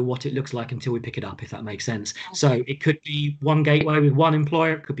don't know what it looks like until we pick it up, if that makes sense. So it could be one gateway with one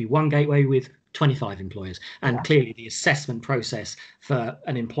employer, it could be one gateway with 25 employers. And clearly the assessment process for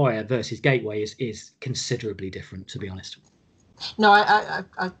an employer versus gateway is considerably different, to be honest. No, I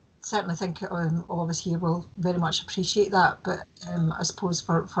certainly think all of us here will very much appreciate that, but I suppose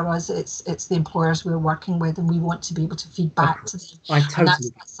for us it's the employers we're working with, and we want to be able to feed back to them. And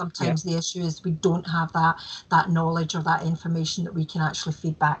that's sometimes the issue, is we don't have that knowledge or that information that we can actually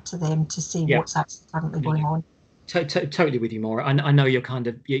feed back to them to see what's actually currently going on. Totally with you, Maura. I know you're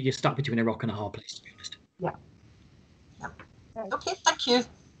you're stuck between a rock and a hard place, to be honest. Yeah. Okay, thank you.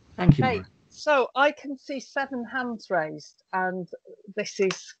 Thank you, Maura. So I can see 7 hands raised, and this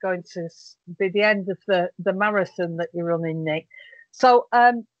is going to be the end of the marathon that you're running, Nick. So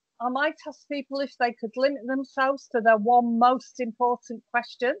I might ask people if they could limit themselves to their one most important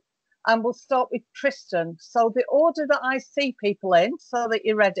question, and we'll start with Tristan. So the order that I see people in, so that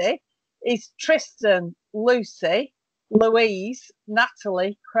you're ready, is Tristan, Lucy, Louise,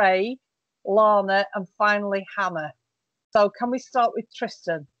 Natalie, Craig, Lana, and finally Hannah. So can we start with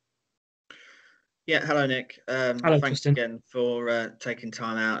Tristan? Yeah, hello, Nick. Hello, thanks Tristan. again for taking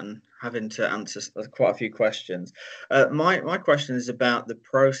time out and having to answer quite a few questions. My question is about the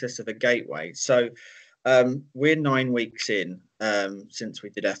process of a gateway. So we're 9 weeks in since we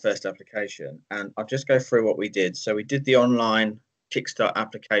did our first application, and I'll just go through what we did. So we did the online Kickstart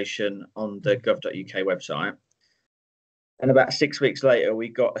application on the gov.uk website. And about 6 weeks later, we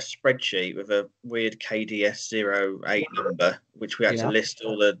got a spreadsheet with a weird KDS 08 number, which we had to list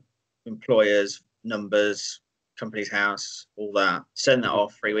all the employers, numbers, company's house, all that. Send that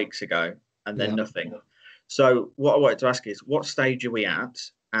off 3 weeks ago, and then nothing. So what I wanted to ask is, what stage are we at?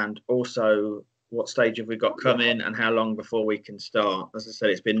 And also, what stage have we got coming, and how long before we can start? As I said,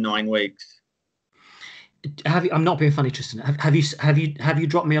 it's been 9 weeks. I'm not being funny, Tristan. Have you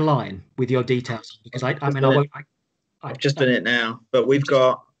dropped me a line with your details? Because I've just done it now, but we've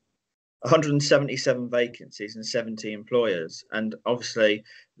got 177 vacancies and 70 employers, and obviously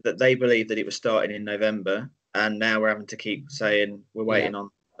that they believe that it was starting in November, and now we're having to keep saying we're waiting on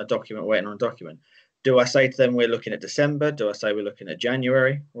a document, do I say to them we're looking at December? Do I say we're looking at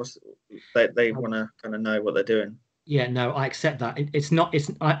January? They want to kind of know what they're doing. Yeah, no, I accept that. It's not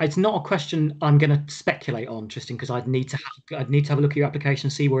a question I'm going to speculate on, Tristan, because I'd need to have a look at your application,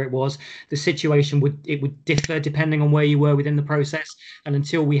 see where it was. The situation would differ depending on where you were within the process, and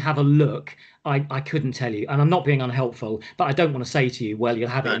until we have a look, I couldn't tell you. And I'm not being unhelpful, but I don't want to say to you, well, you'll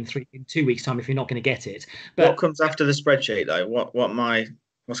have it in 2 weeks' time if you're not going to get it. But what comes after the spreadsheet, though?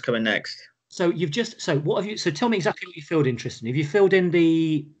 What's coming next? So tell me exactly what you filled in, Tristan. Have you filled in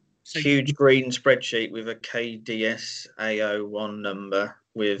the huge green spreadsheet with a KDS AO1 number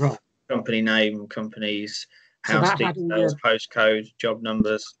with company name, companies, house details, postcode, job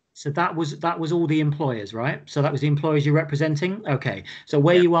numbers? So that was all the employers, right? So that was the employers you're representing. Okay. So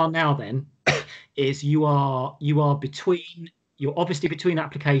where you are now then is you're obviously between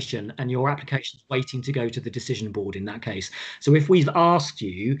application, and your application's waiting to go to the decision board in that case. So if we've asked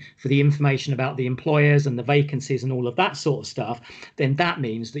you for the information about the employers and the vacancies and all of that sort of stuff, then that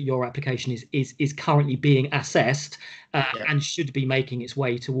means that your application is currently being assessed and should be making its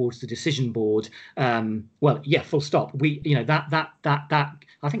way towards the decision board. Full stop. That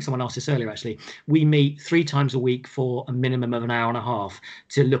I think someone asked this earlier, actually. We meet 3 times a week for a minimum of an hour and a half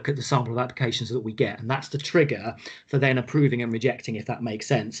to look at the sample of applications that we get. And that's the trigger for then approving and rejecting, if that makes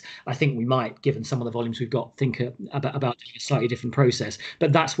sense. I think we might, given some of the volumes we've got, think about doing a slightly different process.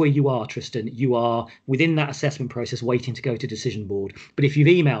 But that's where you are, Tristan. You are within that assessment process waiting to go to decision board. But if you've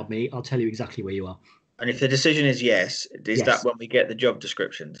emailed me, I'll tell you exactly where you are. And if the decision is yes, that when we get the job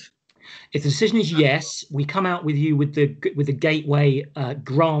descriptions? If the decision is yes, we come out with you with the gateway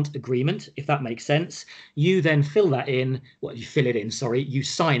grant agreement, if that makes sense. You then fill that in. Well, you fill it in. Sorry, you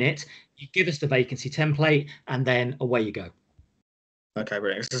sign it. You give us the vacancy template, and then away you go. Okay,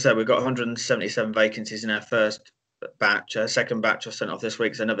 brilliant. As I said, we've got 177 vacancies in our first batch. Our second batch I sent off this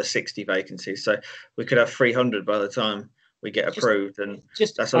week is another 60 vacancies. So we could have 300 by the time we get approved, and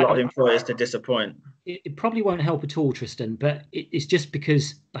that's a lot of employers to disappoint. It probably won't help at all, Tristan, but it's just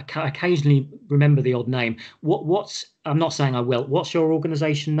because I occasionally remember the odd name. What's I'm not saying I will. What's your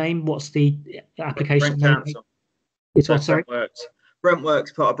organisation name? What's the application Brent name? Council. It's what, sorry?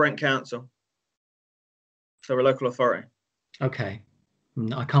 Brentworks, part of Brent Council. So we're a local authority. Okay.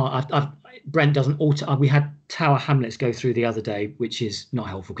 I can't. Brent doesn't alter. We had Tower Hamlets go through the other day, which is not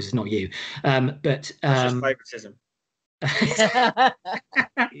helpful because it's not you. But it's just favouritism.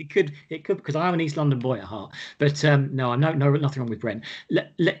 it could because I'm an East London boy at heart, but no, nothing wrong with Brent.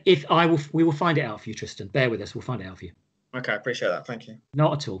 We will find it out for you, Tristan. Bear with us, we'll find it out for you. Okay, I appreciate that. Thank you.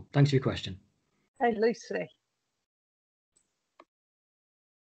 Not at all. Thanks for your question. Hey, Lucy.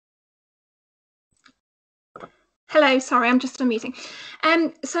 Hello, sorry, I'm just unmuting.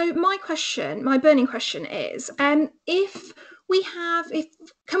 So my burning question is, can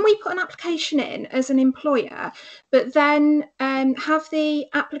we put an application in as an employer, but then have the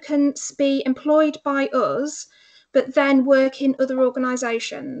applicants be employed by us, but then work in other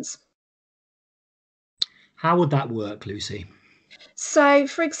organisations? How would that work, Lucy? So,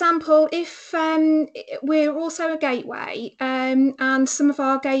 for example, if we're also a gateway, and some of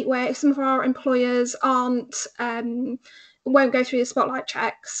our employers won't go through the spotlight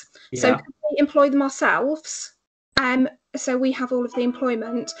checks. Yeah. So, can we employ them ourselves? So we have all of the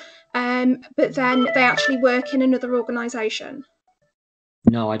employment, but then they actually work in another organisation.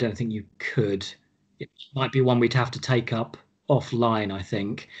 No, I don't think you could. It might be one we'd have to take up offline, I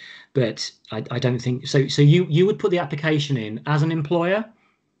think, but I don't think so. So you would put the application in as an employer?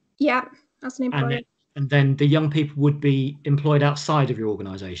 Yeah, as an employer. And then the young people would be employed outside of your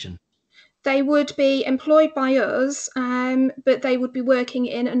organisation? They would be employed by us, but they would be working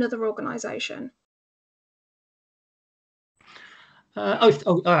in another organisation.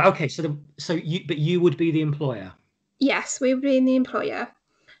 Okay. But you would be the employer. Yes, we would be the employer,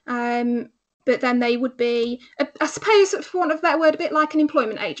 but then they would be, I suppose, for want of a better word, a bit like an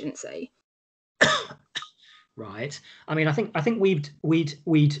employment agency. Right. I mean, I think we'd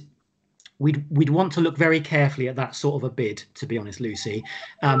want to look very carefully at that sort of a bid, to be honest, Lucy.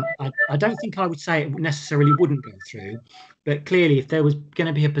 I don't think I would say it necessarily wouldn't go through, but clearly, if there was going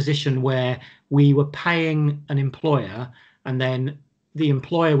to be a position where we were paying an employer, and then the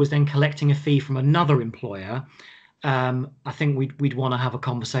employer was then collecting a fee from another employer, I think we'd want to have a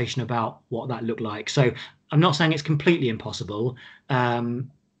conversation about what that looked like. So I'm not saying it's completely impossible,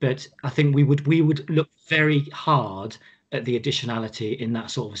 but I think we would look very hard at the additionality in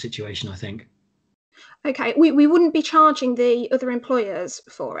that sort of a situation, I think. Okay, we wouldn't be charging the other employers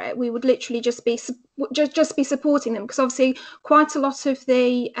for it. We would literally just be supporting them, because obviously quite a lot of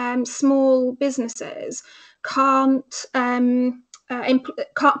the small businesses can't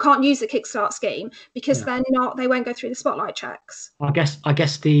can't use the Kickstart scheme because they won't go through the spotlight checks. I guess I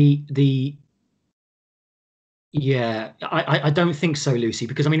don't think so, Lucy,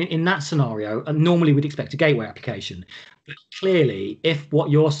 because I mean, in that scenario, normally we'd expect a gateway application. But clearly, if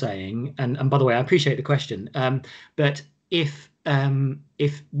what you're saying, and by the way, I appreciate the question, but if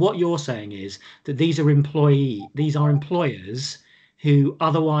what you're saying is that these are employers who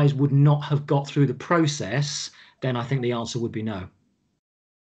otherwise would not have got through the process, then I think the answer would be no.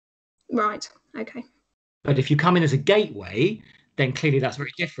 Right. Okay. But if you come in as a gateway, then clearly that's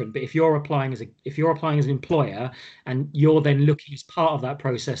very different. But if you're applying as an employer and you're then looking as part of that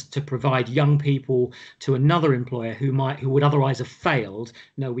process to provide young people to another employer who would otherwise have failed,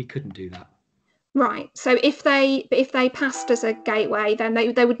 no, we couldn't do that. Right. So if they passed as a gateway, then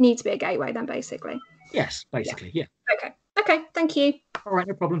they would need to be a gateway then, basically. Yes, basically, yeah. Okay. Okay. Thank you. All right,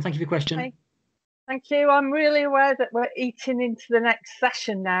 no problem. Thank you for your question. Okay. Thank you. I'm really aware that we're eating into the next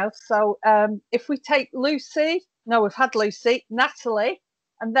session now. So if we take Lucy, no, we've had Lucy, Natalie,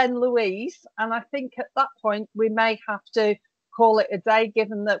 and then Louise. And I think at that point, we may have to call it a day,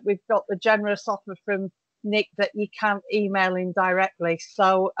 given that we've got the generous offer from Nick that you can't email in directly.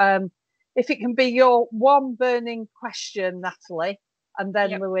 So if it can be your one burning question, Natalie, and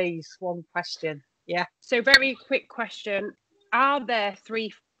then Louise, one question. Yeah. So very quick question. Are there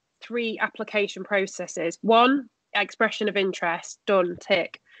three application processes? One, expression of interest, done,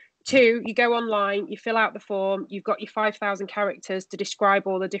 tick. Two, you go online, you fill out the form, you've got your 5,000 characters to describe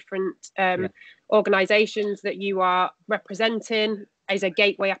all the different organisations that you are representing as a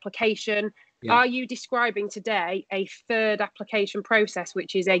gateway application. Yeah. Are you describing today a third application process,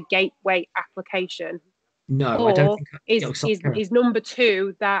 which is a gateway application? No, or I don't think is number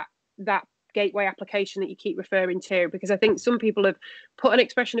two that gateway application that you keep referring to? Because I think some people have put an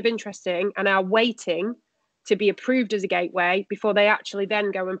expression of interest in and are waiting to be approved as a gateway before they actually then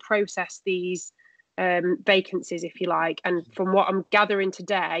go and process these vacancies, if you like. And from what I'm gathering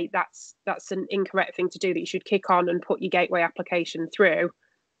today, that's an incorrect thing to do, that you should kick on and put your gateway application through.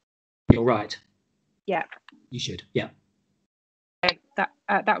 You're right. Yeah. You should. Yeah. Okay,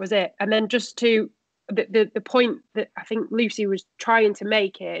 that was it. And then just to the point that I think Lucy was trying to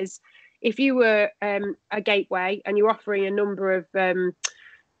make is, if you were a gateway and you're offering a number of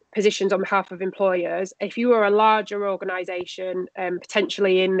positions on behalf of employers, if you were a larger organisation,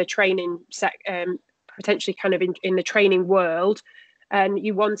 potentially in the training potentially kind of in the training world, and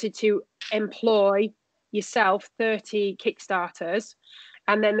you wanted to employ yourself 30 Kickstarters,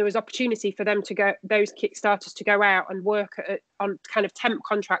 and then there was opportunity for those Kickstarters to go out and work on kind of temp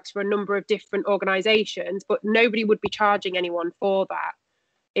contracts for a number of different organisations, but nobody would be charging anyone for that.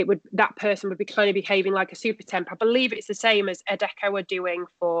 That person would be kind of behaving like a super temp. I believe it's the same as Adecco are doing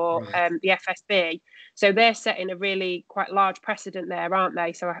for the FSB. So they're setting a really quite large precedent there, aren't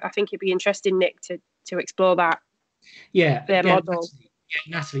they? So I think it'd be interesting, Nick, to explore that. Yeah, their model.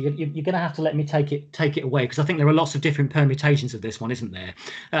 Natalie, you're going to have to let me take it away, because I think there are lots of different permutations of this one, isn't there?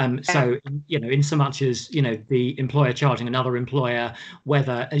 So, in so much as, the employer charging another employer,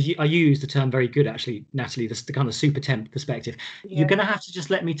 whether, I use the term very good, actually, Natalie, the kind of super temp perspective, you're going to have to just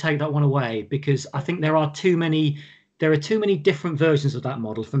let me take that one away, because I think there are too many different versions of that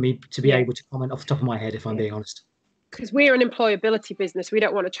model for me to be able to comment off the top of my head, if I'm being honest. Because we're an employability business, we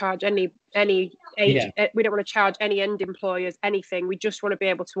don't want to charge any we don't want to charge any end employers anything. We just want to be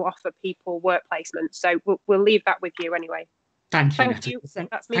able to offer people work placement. So we'll leave that with you anyway. Thank you.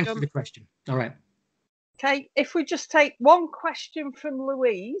 That's me done. Thank you for the question. All right. Okay, if we just take one question from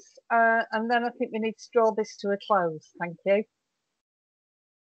Louise, and then I think we need to draw this to a close. Thank you.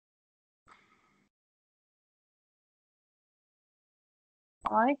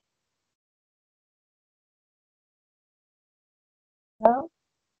 Hi. No?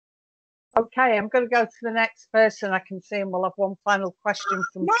 Okay, I'm going to go to the next person I can see, and we'll have one final question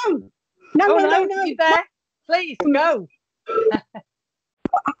from... No. You there? Please, go.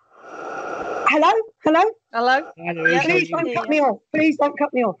 Hello? Yeah, please don't cut me off. Please don't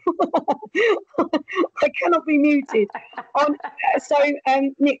cut me off. I cannot be muted.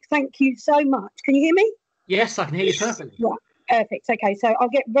 Nick, thank you so much. Can you hear me? Yes, I can hear you perfectly. Right, perfect. Okay, so I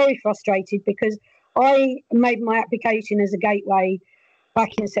get very frustrated because I made my application as a gateway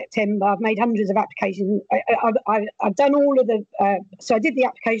back in September. I've made hundreds of applications. I've done all of the. So I did the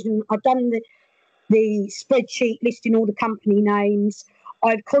application. I've done the spreadsheet listing all the company names.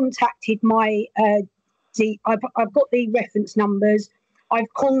 I've contacted my. I've got the reference numbers.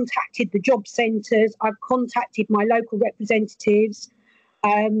 I've contacted the job centres. I've contacted my local representatives.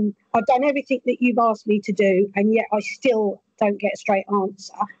 I've done everything that you've asked me to do, and yet I still don't get a straight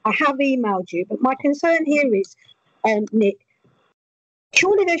answer. I have emailed you, but my concern here is, Nick,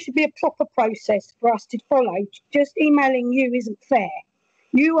 Surely there should be a proper process for us to follow. Just emailing you isn't fair.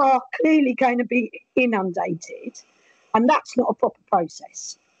 You are clearly going to be inundated, and that's not a proper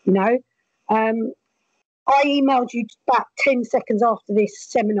process, you know. I emailed you about 10 seconds after this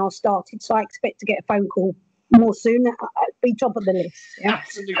seminar started, so I expect to get a phone call more soon. Be top of the list. Yeah?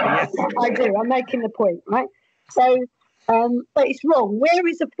 Absolutely, yes. I do. I'm making the point, right? So, but it's wrong. Where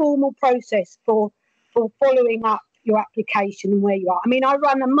is a formal process for following up your application and where you are? I mean, I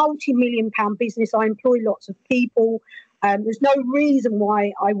run a multi-million-pound business. I employ lots of people. There's no reason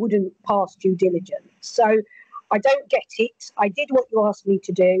why I wouldn't pass due diligence. So I don't get it. I did what you asked me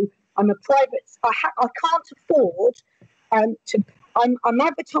to do. I'm a private. I can't afford to. I'm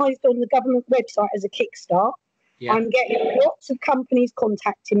advertised on the government website as a Kickstart. Yeah. I'm getting lots of companies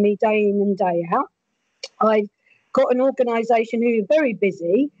contacting me day in and day out. I've got an organisation who are very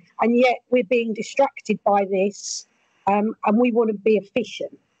busy, and yet we're being distracted by this, and we want to be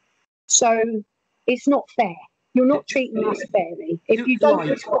efficient. So it's not fair. You're not treating us fairly if you don't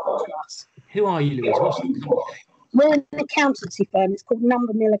respond to us. Who are you, Louise? What's the company? We're an accountancy firm. It's called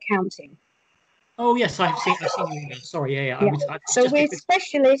Number Mill Accounting. Oh yes, I've seen you. Sorry, yeah. So we're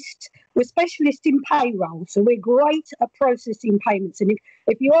specialist. We're specialist in payroll. So we're great at processing payments. And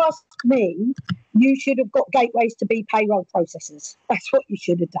if you ask me, you should have got gateways to be payroll processors. That's what you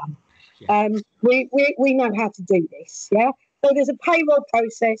should have done. Yeah. We know how to do this. Yeah. So there's a payroll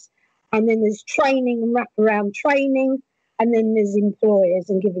process, and then there's training and wraparound training, and then there's employers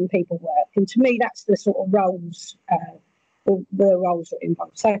and giving people work. And to me, that's the sort of roles, the roles that are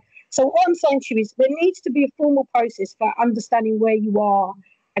involved. So what I'm saying to you is there needs to be a formal process for understanding where you are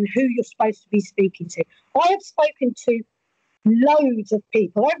and who you're supposed to be speaking to. I have spoken to loads of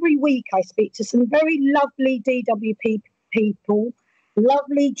people. Every week I speak to some very lovely DWP people,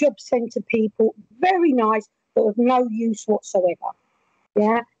 lovely job centre people, very nice, but of no use whatsoever.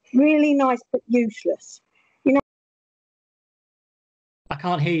 Yeah, really nice, but useless. You know. I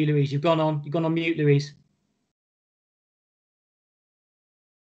can't hear you, Louise. You've gone on mute, Louise.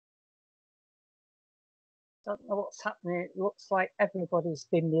 Don't know what's happening. It looks like everybody's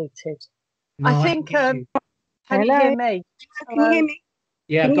been muted. No, I think. Can you hear me? Can you hear me?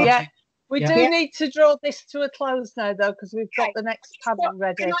 Yeah. We do need to draw this to a close now, though, because we've got the next panel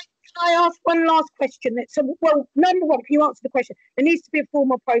ready. Can I ask one last question? Well, number one, if you answer the question, there needs to be a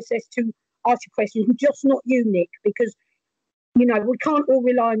formal process to ask your questions, and just not you, Nick, because we can't all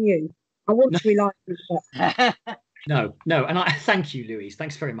rely on you. I want to rely on you. No, and I thank you, Louise.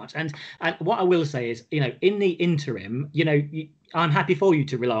 Thanks very much. And what I will say is, in the interim, I'm happy for you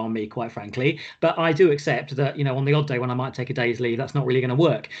to rely on me, quite frankly, but I do accept that, on the odd day when I might take a day's leave, that's not really going to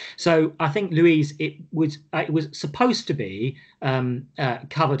work. So I think, Louise, it was supposed to be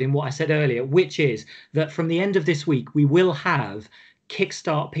covered in what I said earlier, which is that from the end of this week, we will have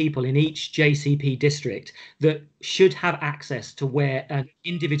Kickstart people in each JCP district that should have access to where an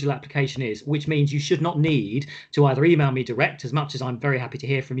individual application is, which means you should not need to either email me direct, as much as I'm very happy to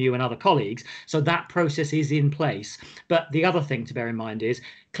hear from you and other colleagues. So that process is in place. But the other thing to bear in mind is,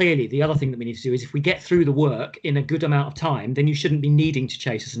 clearly, the other thing that we need to do is, if we get through the work in a good amount of time, then you shouldn't be needing to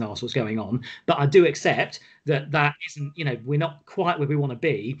chase us and ask what's going on. But I do accept that isn't, we're not quite where we want to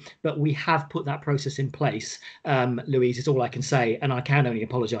be, but we have put that process in place. Louise, is all I can say, and I can only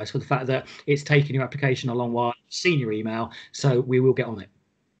apologise for the fact that it's taken your application a long while. Seen your email, so we will get on it.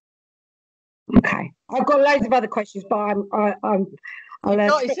 Okay, I've got loads of other questions, but I'll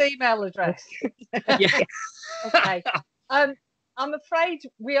got his email address. Yeah. Okay. I'm afraid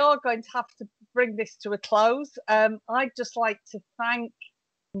we are going to have to bring this to a close. I'd just like to thank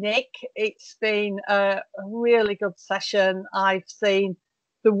Nick. It's been a really good session. I've seen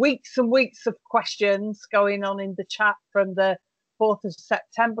the weeks and weeks of questions going on in the chat from the 4th of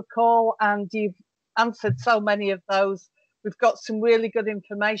September call, and you've answered so many of those. We've got some really good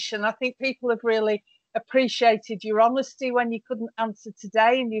information. I think people have really appreciated your honesty when you couldn't answer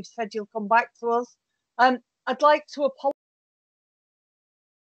today, and you've said you'll come back to us. I'd like to apologize